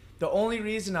childhood. The only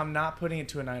reason I'm not putting it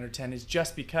to a 9 or 10 is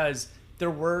just because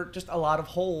there were just a lot of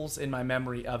holes in my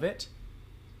memory of it.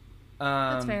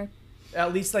 That's fair.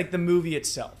 At least, like, the movie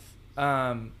itself.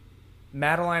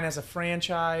 Madeline as a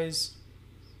franchise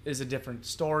is a different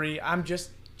story. I'm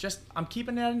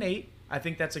keeping it at an 8. I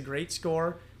think that's a great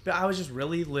score. But I was just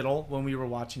really little when we were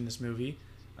watching this movie.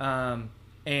 And,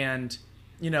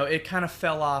 it kind of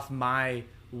fell off my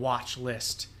watch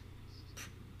list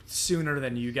sooner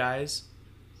than you guys.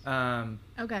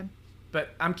 Okay.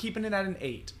 But I'm keeping it at an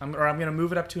 8. I'm going to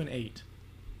move it up to an 8.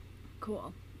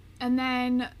 Cool. And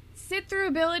then sit-through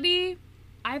ability,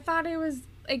 I thought it was,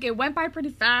 like, it went by pretty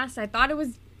fast. I thought it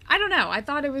was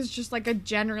just, like, a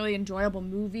generally enjoyable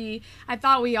movie. I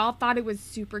thought we all thought it was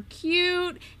super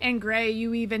cute. And Gray,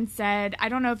 you even said, I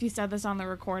don't know if you said this on the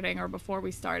recording or before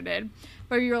we started,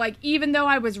 but you were like, even though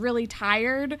I was really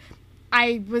tired,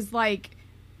 I was like,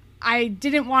 I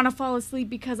didn't want to fall asleep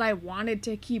because I wanted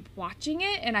to keep watching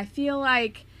it. And I feel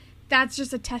like that's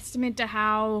just a testament to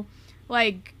how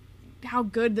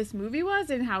good this movie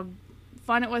was and how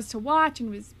fun it was to watch,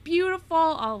 and it was beautiful,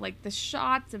 all like the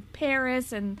shots of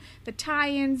Paris and the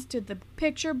tie-ins to the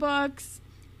picture books.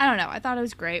 I don't know, I thought it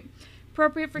was great.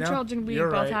 Appropriate for children, we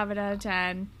both have it out of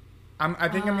 10. I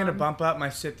think I'm going to bump up my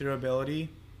sit-through ability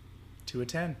to a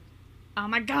 10. Oh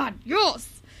my god,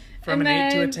 yes! From an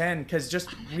 8 to a 10, because just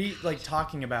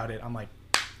talking about it, I'm like,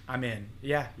 I'm in.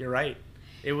 Yeah, you're right.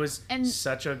 It was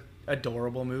such a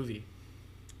adorable movie.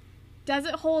 Does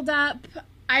it hold up?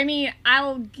 I mean,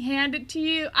 I'll hand it to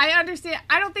you. I understand.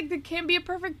 I don't think there can be a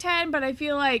perfect 10, but I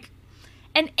feel like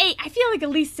an 8. I feel like at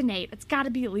least an 8. It's got to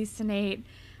be at least an 8.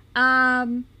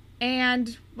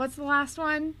 And what's the last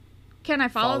one? Can I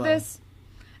follow this?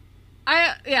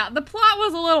 The plot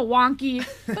was a little wonky,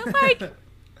 but like,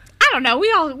 I don't know.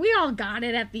 We all got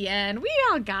it at the end. We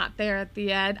all got there at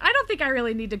the end. I don't think I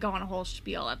really need to go on a whole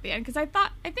spiel at the end because I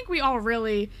think we all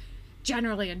really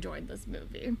generally enjoyed this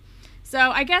movie. So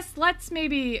I guess let's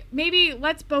maybe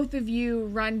let's both of you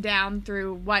run down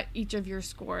through what each of your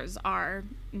scores are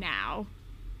now.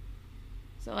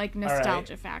 So like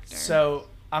nostalgia factor. So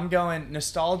I'm going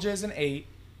nostalgia is an 8,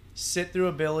 sit through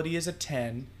ability is a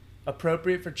 10,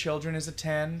 appropriate for children is a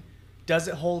 10, does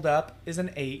it hold up is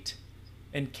an 8,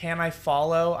 and can I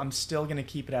follow? I'm still gonna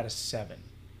keep it at a 7.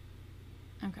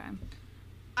 Okay.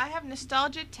 I have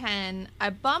nostalgia 10.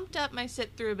 I bumped up my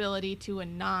sit through ability to a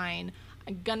 9.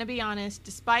 I'm gonna be honest,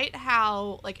 despite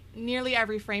how, like, nearly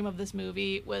every frame of this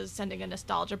movie was sending a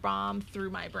nostalgia bomb through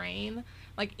my brain,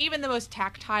 like, even the most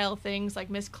tactile things,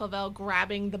 like Miss Clavel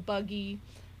grabbing the buggy,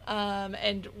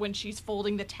 and when she's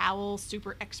folding the towel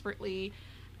super expertly,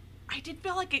 I did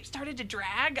feel like it started to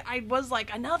drag. I was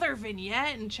like, another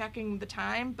vignette and checking the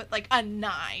time, but, like, a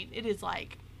 9. It is,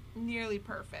 like, nearly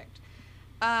perfect.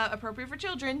 Appropriate for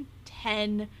children,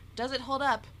 10. Does it hold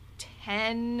up?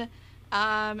 10.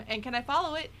 And can I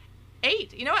follow it?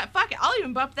 8. You know what? Fuck it. I'll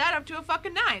even bump that up to a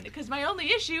fucking 9 because my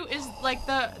only issue is like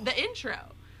the intro.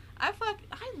 I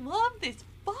love this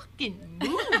fucking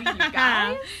movie, you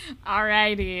guys.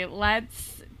 Alrighty,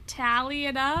 let's tally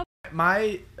it up.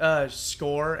 My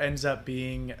score ends up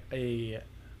being a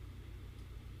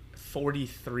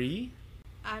 43.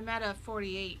 I'm at a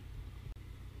 48.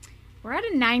 We're at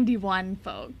a 91,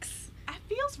 folks. That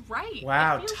feels right.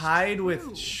 Wow, feels tied true. with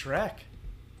Shrek.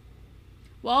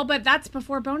 Well, but that's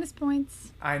before bonus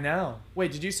points. I know.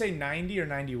 Wait, did you say 90 or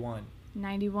 91?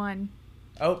 91.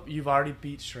 Oh, you've already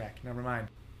beat Shrek. Never mind.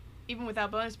 Even without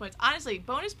bonus points. Honestly,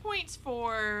 bonus points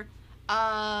for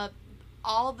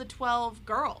all the 12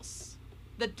 girls.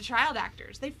 The child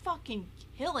actors. They fucking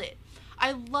kill it.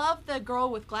 I love the girl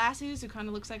with glasses who kind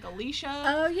of looks like Alicia.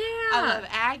 Oh, yeah. I love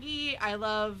Aggie. I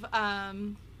love, I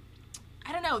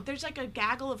don't know. There's like a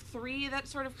gaggle of 3 that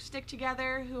sort of stick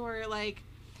together who are like,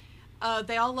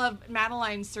 they all love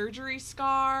Madeline's surgery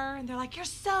scar, and they're like, "You're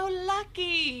so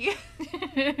lucky."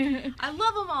 I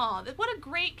love them all. What a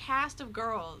great cast of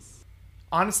girls.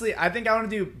 Honestly, I think I want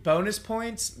to do bonus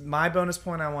points. My bonus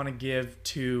point I want to give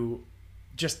to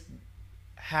just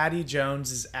Hattie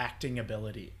Jones's acting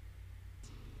ability.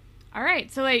 All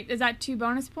right. So, wait, is that 2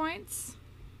 bonus points?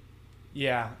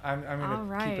 Yeah, I'm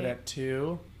going to keep it at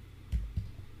 2.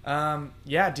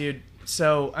 Yeah, dude.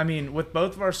 So, I mean, with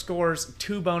both of our scores,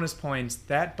 2 bonus points,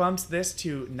 that bumps this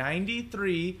to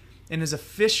 93 and is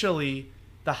officially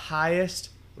the highest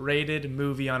rated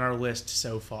movie on our list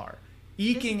so far.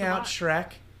 Eking out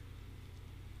Shrek.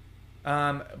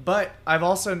 But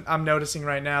I'm noticing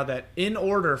right now that in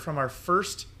order from our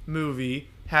first movie,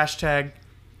 hashtag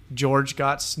George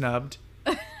got snubbed,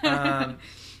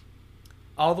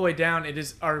 all the way down,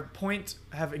 our points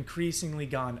have increasingly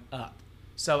gone up.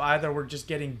 So either we're just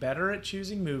getting better at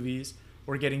choosing movies,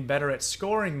 we're getting better at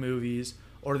scoring movies,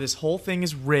 or this whole thing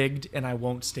is rigged and I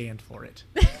won't stand for it.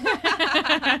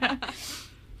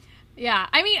 Yeah,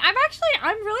 I mean,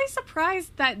 I'm really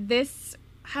surprised that this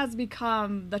has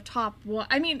become the top one.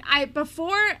 I mean,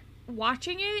 before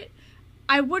watching it,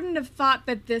 I wouldn't have thought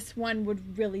that this one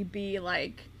would really be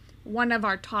like one of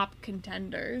our top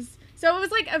contenders. So it was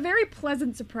like a very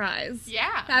pleasant surprise.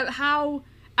 Yeah.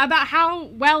 About how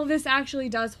well this actually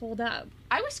does hold up.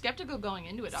 I was skeptical going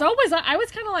into it. So was I. I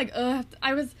was kind of like, ugh.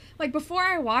 I was like, before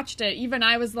I watched it, even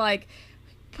I was like,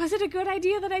 was it a good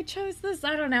idea that I chose this?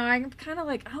 I don't know. I'm kind of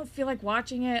like, I don't feel like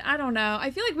watching it. I don't know.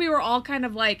 I feel like we were all kind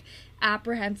of like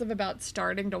apprehensive about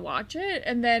starting to watch it,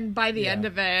 and then by the end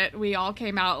of it, we all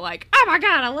came out like, oh my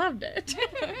god, I loved it.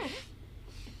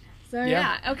 So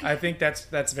yeah, okay. I think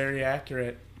that's very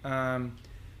accurate.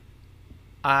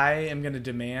 I am going to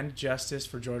demand justice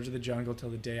for George of the Jungle till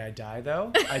the day I die,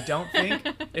 though. I don't think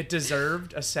it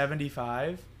deserved a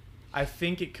 75. I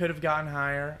think it could have gotten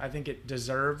higher. I think it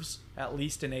deserves at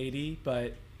least an 80,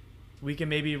 but we can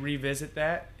maybe revisit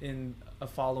that in a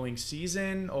following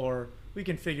season, or we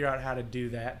can figure out how to do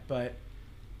that. But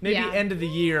maybe end of the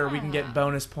year we can get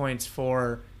bonus points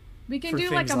for... We can do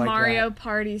like a Mario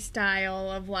Party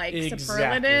style of like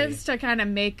superlatives to kind of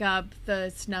make up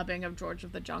the snubbing of George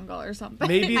of the Jungle or something.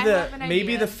 Maybe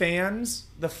the fans,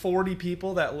 the 40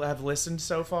 people that have listened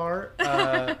so far,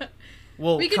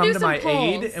 will come to my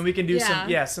aid, and we can do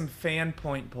some fan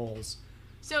point polls.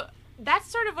 So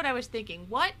that's sort of what I was thinking.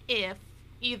 What if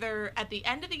either at the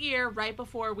end of the year, right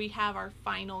before we have our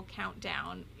final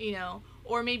countdown,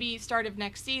 or maybe start of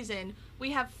next season,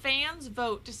 we have fans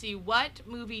vote to see what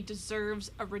movie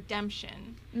deserves a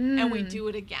redemption, and we do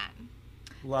it again.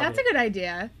 That's a good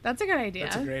idea. That's a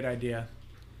great idea.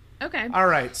 Okay. All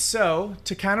right. So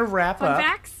to kind of wrap up, fun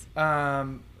facts.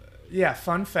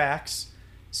 Fun facts.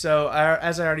 So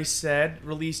as I already said,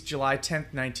 released July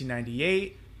 10th,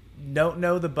 1998. Don't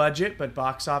know the budget, but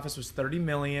box office was $30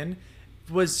 million.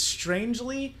 Was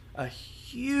strangely a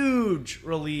huge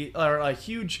release, or a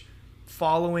huge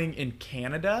following in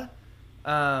Canada.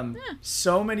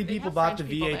 So many people bought the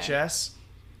VHS.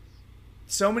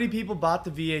 So many people bought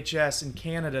the VHS in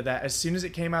Canada that as soon as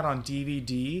it came out on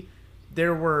DVD,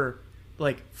 there were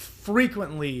like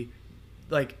frequently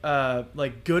like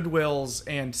Goodwills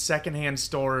and secondhand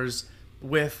stores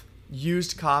with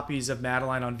used copies of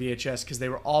Madeline on VHS because they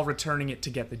were all returning it to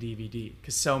get the DVD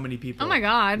because so many people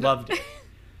loved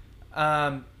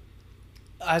it.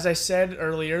 As I said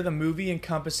earlier, the movie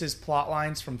encompasses plot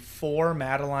lines from 4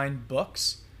 Madeline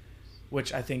books,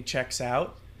 which I think checks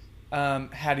out.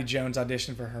 Hattie Jones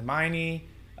auditioned for Hermione.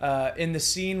 In the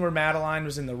scene where Madeline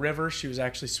was in the river, she was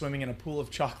actually swimming in a pool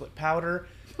of chocolate powder,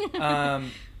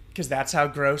 because that's how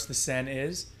gross the Seine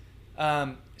is.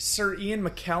 Sir Ian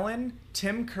McKellen,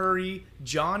 Tim Curry,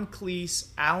 John Cleese,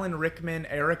 Alan Rickman,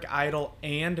 Eric Idle,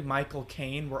 and Michael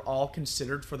Caine were all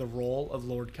considered for the role of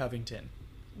Lord Covington.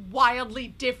 Wildly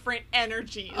different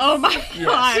energies. Oh my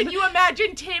god. Can you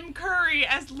imagine Tim Curry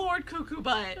as Lord Cuckoo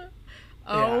Butt?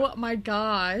 Oh my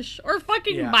gosh. Or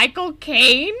fucking Michael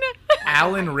Caine?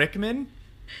 Alan Rickman?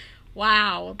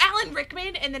 Wow. Alan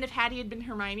Rickman, and then if Hattie had been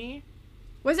Hermione?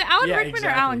 Was it Alan Rickman or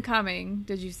Alan Cumming,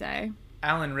 did you say?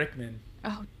 Alan Rickman.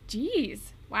 Oh, jeez.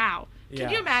 Wow. Can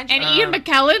you imagine? And Ian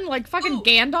McKellen, like fucking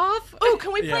Gandalf? Oh,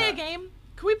 can we play a game?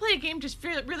 Can we play a game just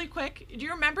really quick? Do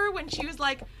you remember when she was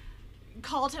like,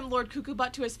 called him Lord Cuckoo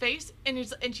Butt to his face, and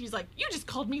she's like, you just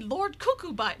called me Lord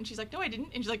Cuckoo Butt, and she's like, no I didn't,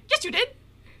 and she's like, yes you did.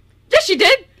 Yes you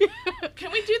did.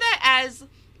 Can we do that as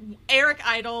Eric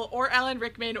Idle or Alan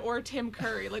Rickman or Tim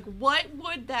Curry? Like, what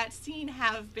would that scene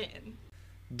have been?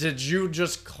 Did you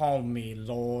just call me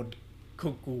Lord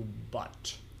Cuckoo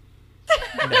Butt?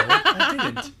 No, I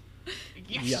didn't.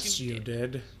 Yes you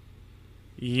did.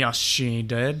 Yes she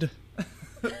did.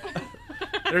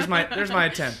 There's my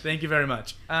attempt. Thank you very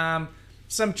much.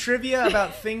 Some trivia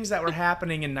about things that were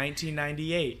happening in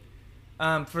 1998.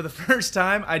 For the first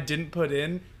time, I didn't put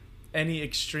in any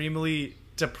extremely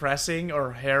depressing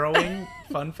or harrowing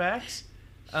fun facts.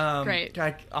 Great.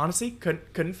 I honestly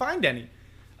couldn't find any.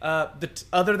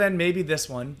 Other than maybe this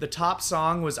one. The top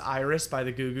song was Iris by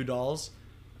the Goo Goo Dolls.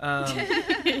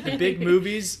 The big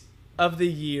movies of the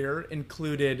year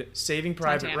included Saving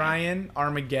Private Ryan,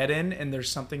 Armageddon, and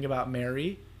There's Something About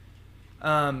Mary.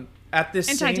 At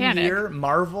this same year,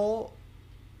 Marvel...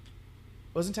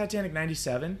 Wasn't Titanic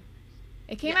 97?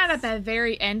 It came out at the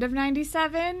very end of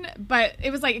 97, but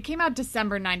it was like, it came out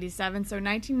December 97, so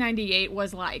 1998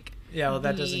 was like... Yeah, well,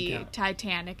 that doesn't count.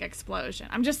 Titanic explosion.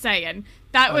 I'm just saying.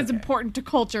 That was important to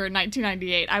culture in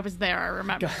 1998. I was there, I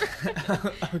remember.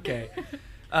 Okay.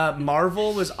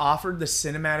 Marvel was offered the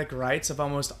cinematic rights of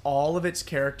almost all of its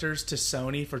characters to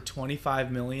Sony for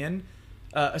 $25 million.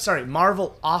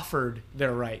 Marvel offered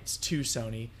their rights to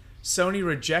Sony. Sony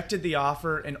rejected the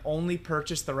offer and only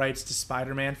purchased the rights to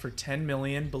Spider-Man for $10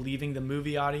 million, believing the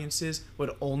movie audiences would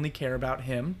only care about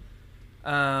him.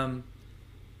 9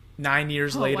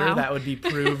 years later, that would be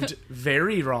proved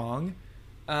very wrong.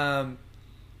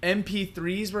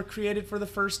 MP3s were created for the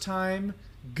first time.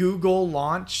 Google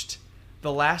launched.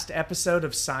 the last episode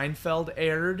of Seinfeld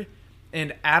aired,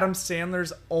 and Adam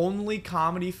Sandler's only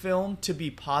comedy film to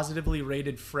be positively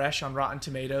rated fresh on Rotten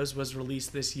Tomatoes was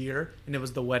released this year, and it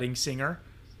was The Wedding Singer.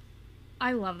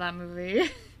 I love that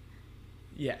movie.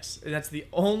 Yes, and that's the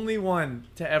only one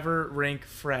to ever rank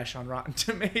fresh on Rotten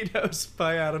Tomatoes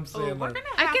by Adam Sandler.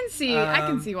 I can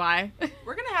see why.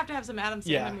 We're gonna have to have some Adam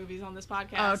Sandler movies on this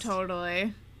podcast. Oh,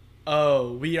 totally.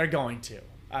 Oh, we are going to.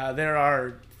 There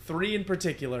are 3 in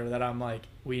particular that I'm like,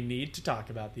 we need to talk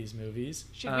about these movies.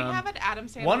 Should we have an Adam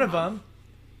Sandler? One of them.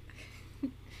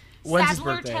 When's his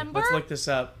birthday? Timber? Let's look this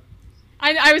up.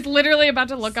 I was literally about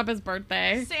to look up his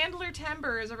birthday. Sandler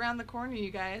Timber is around the corner,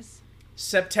 you guys.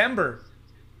 September.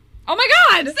 Oh my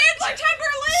God! Sandler Timber,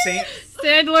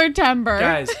 Sandler Timber.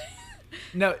 Guys,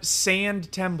 no,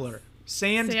 Sand Tembler.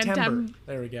 Sand Timber.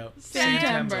 There we go.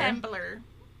 Sand Tembler.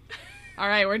 All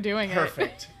right, we're doing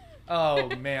Perfect. Oh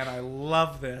man, I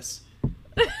love this.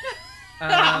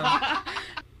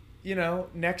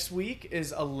 Next week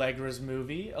is Allegra's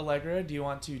movie. Allegra, do you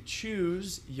want to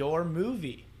choose your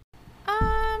movie?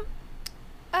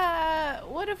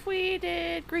 What if we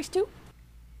did Grease 2?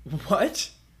 What?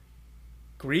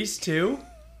 Grease 2?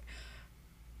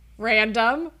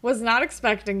 Random. Was not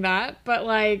expecting that, but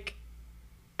like,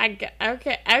 okay.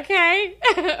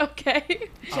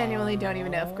 Genuinely don't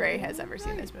even know if Gray has ever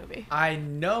seen this movie. I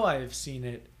know I've seen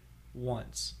it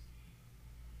once.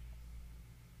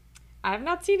 I've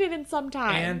not seen it in some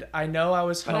time. And I know I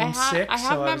was homesick,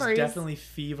 so I was definitely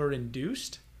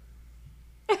fever-induced.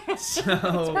 So it's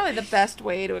probably the best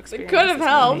way to experience it. Could have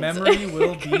helped. Memory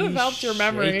will be could have helped your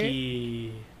memory.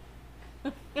 Shaky.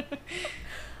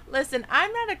 Listen,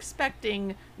 I'm not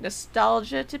expecting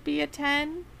nostalgia to be a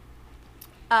 10.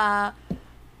 But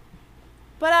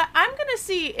I'm going to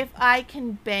see if I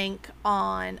can bank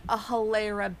on a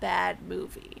Hilarabad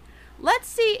movie. Let's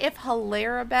see if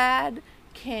Hilarabad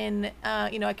can,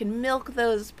 I can milk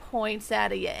those points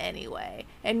out of you anyway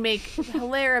and make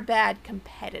Hilarabad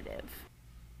competitive.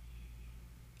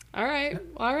 All right.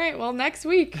 Well, next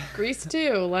week, Grease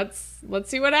 2. Let's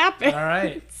see what happens. All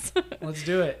right. Let's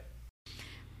do it.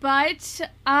 But,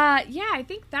 I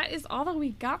think that is all that we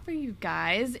got for you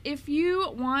guys. If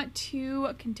you want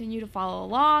to continue to follow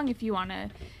along, if you want to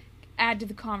add to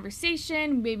the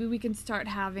conversation, maybe we can start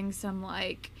having some,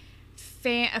 like,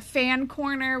 a fan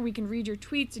corner. We can read your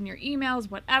tweets and your emails,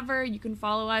 whatever. You can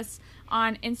follow us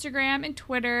on Instagram and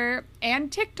Twitter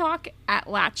and TikTok at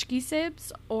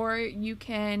LatchkeySibs, or you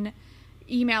can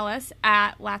email us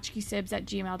at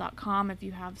latchkeysibs@gmail.com if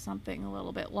you have something a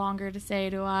little bit longer to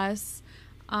say to us.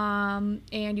 And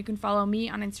you can follow me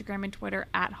on Instagram and Twitter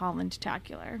at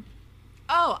HollandTacular.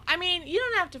 Oh, I mean, you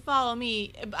don't have to follow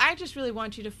me. I just really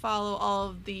want you to follow all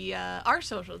of the our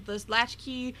socials. This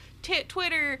Latchkey,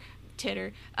 Twitter,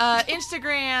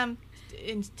 Instagram,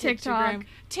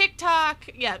 TikTok.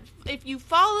 Yeah, if you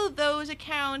follow those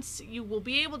accounts, you will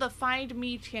be able to find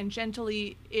me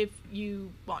tangentially if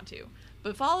you want to.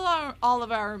 But follow all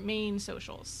of our main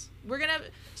socials. We're going to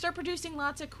start producing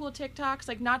lots of cool TikToks,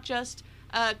 like not just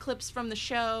clips from the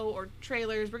show or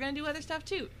trailers. We're going to do other stuff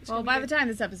too. Well, by the time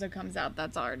this episode comes out,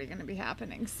 that's already going to be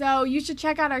happening. So you should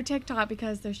check out our TikTok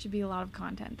because there should be a lot of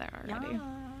content there already.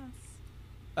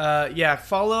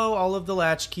 Follow all of the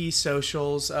Latchkey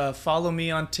socials. Follow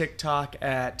me on TikTok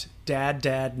at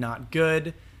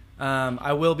DadNotGood.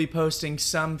 I will be posting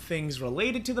some things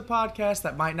related to the podcast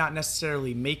that might not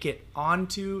necessarily make it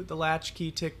onto the Latchkey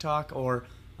TikTok or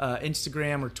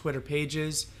Instagram or Twitter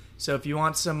pages. So if you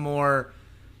want some more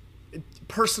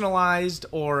personalized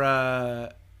or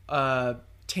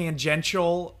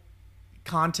tangential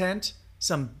content,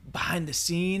 some behind the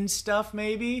scenes stuff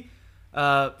maybe,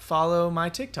 follow my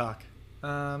TikTok.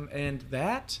 And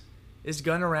that is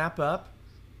going to wrap up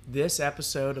this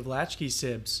episode of Latchkey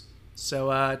Sibs.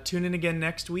 So tune in again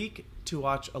next week to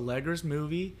watch Allegra's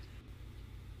movie.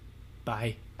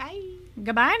 Bye. Bye.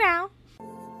 Goodbye now.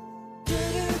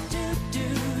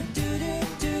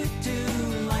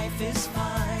 Life is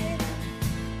fine.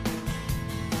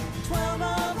 12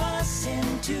 of us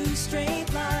in 2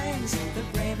 straight lines. The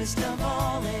bravest of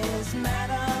all is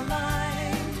Madeline.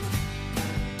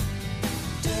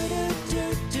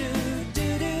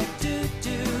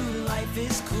 Life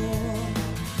is cool.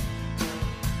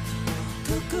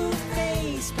 Cuckoo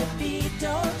face,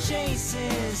 Pepito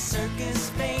chases, circus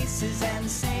faces, and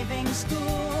saving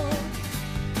school.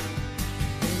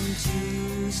 In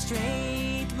 2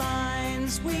 straight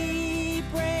lines we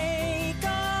break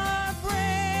our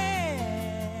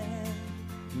bread.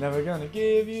 Never gonna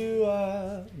give you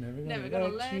up, never gonna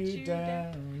let you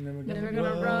down, never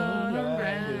gonna run around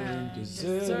and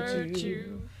desert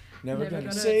you. Never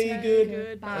gonna say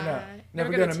goodbye.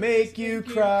 Never gonna make you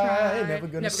cry. Never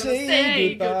gonna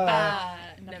say goodbye.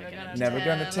 Never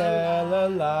gonna tell a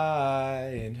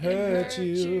lie and hurt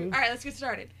you. All right, let's get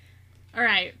started. All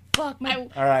right. Fuck my.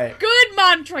 All right. Good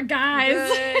mantra,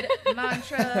 guys. Good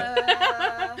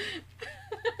mantra.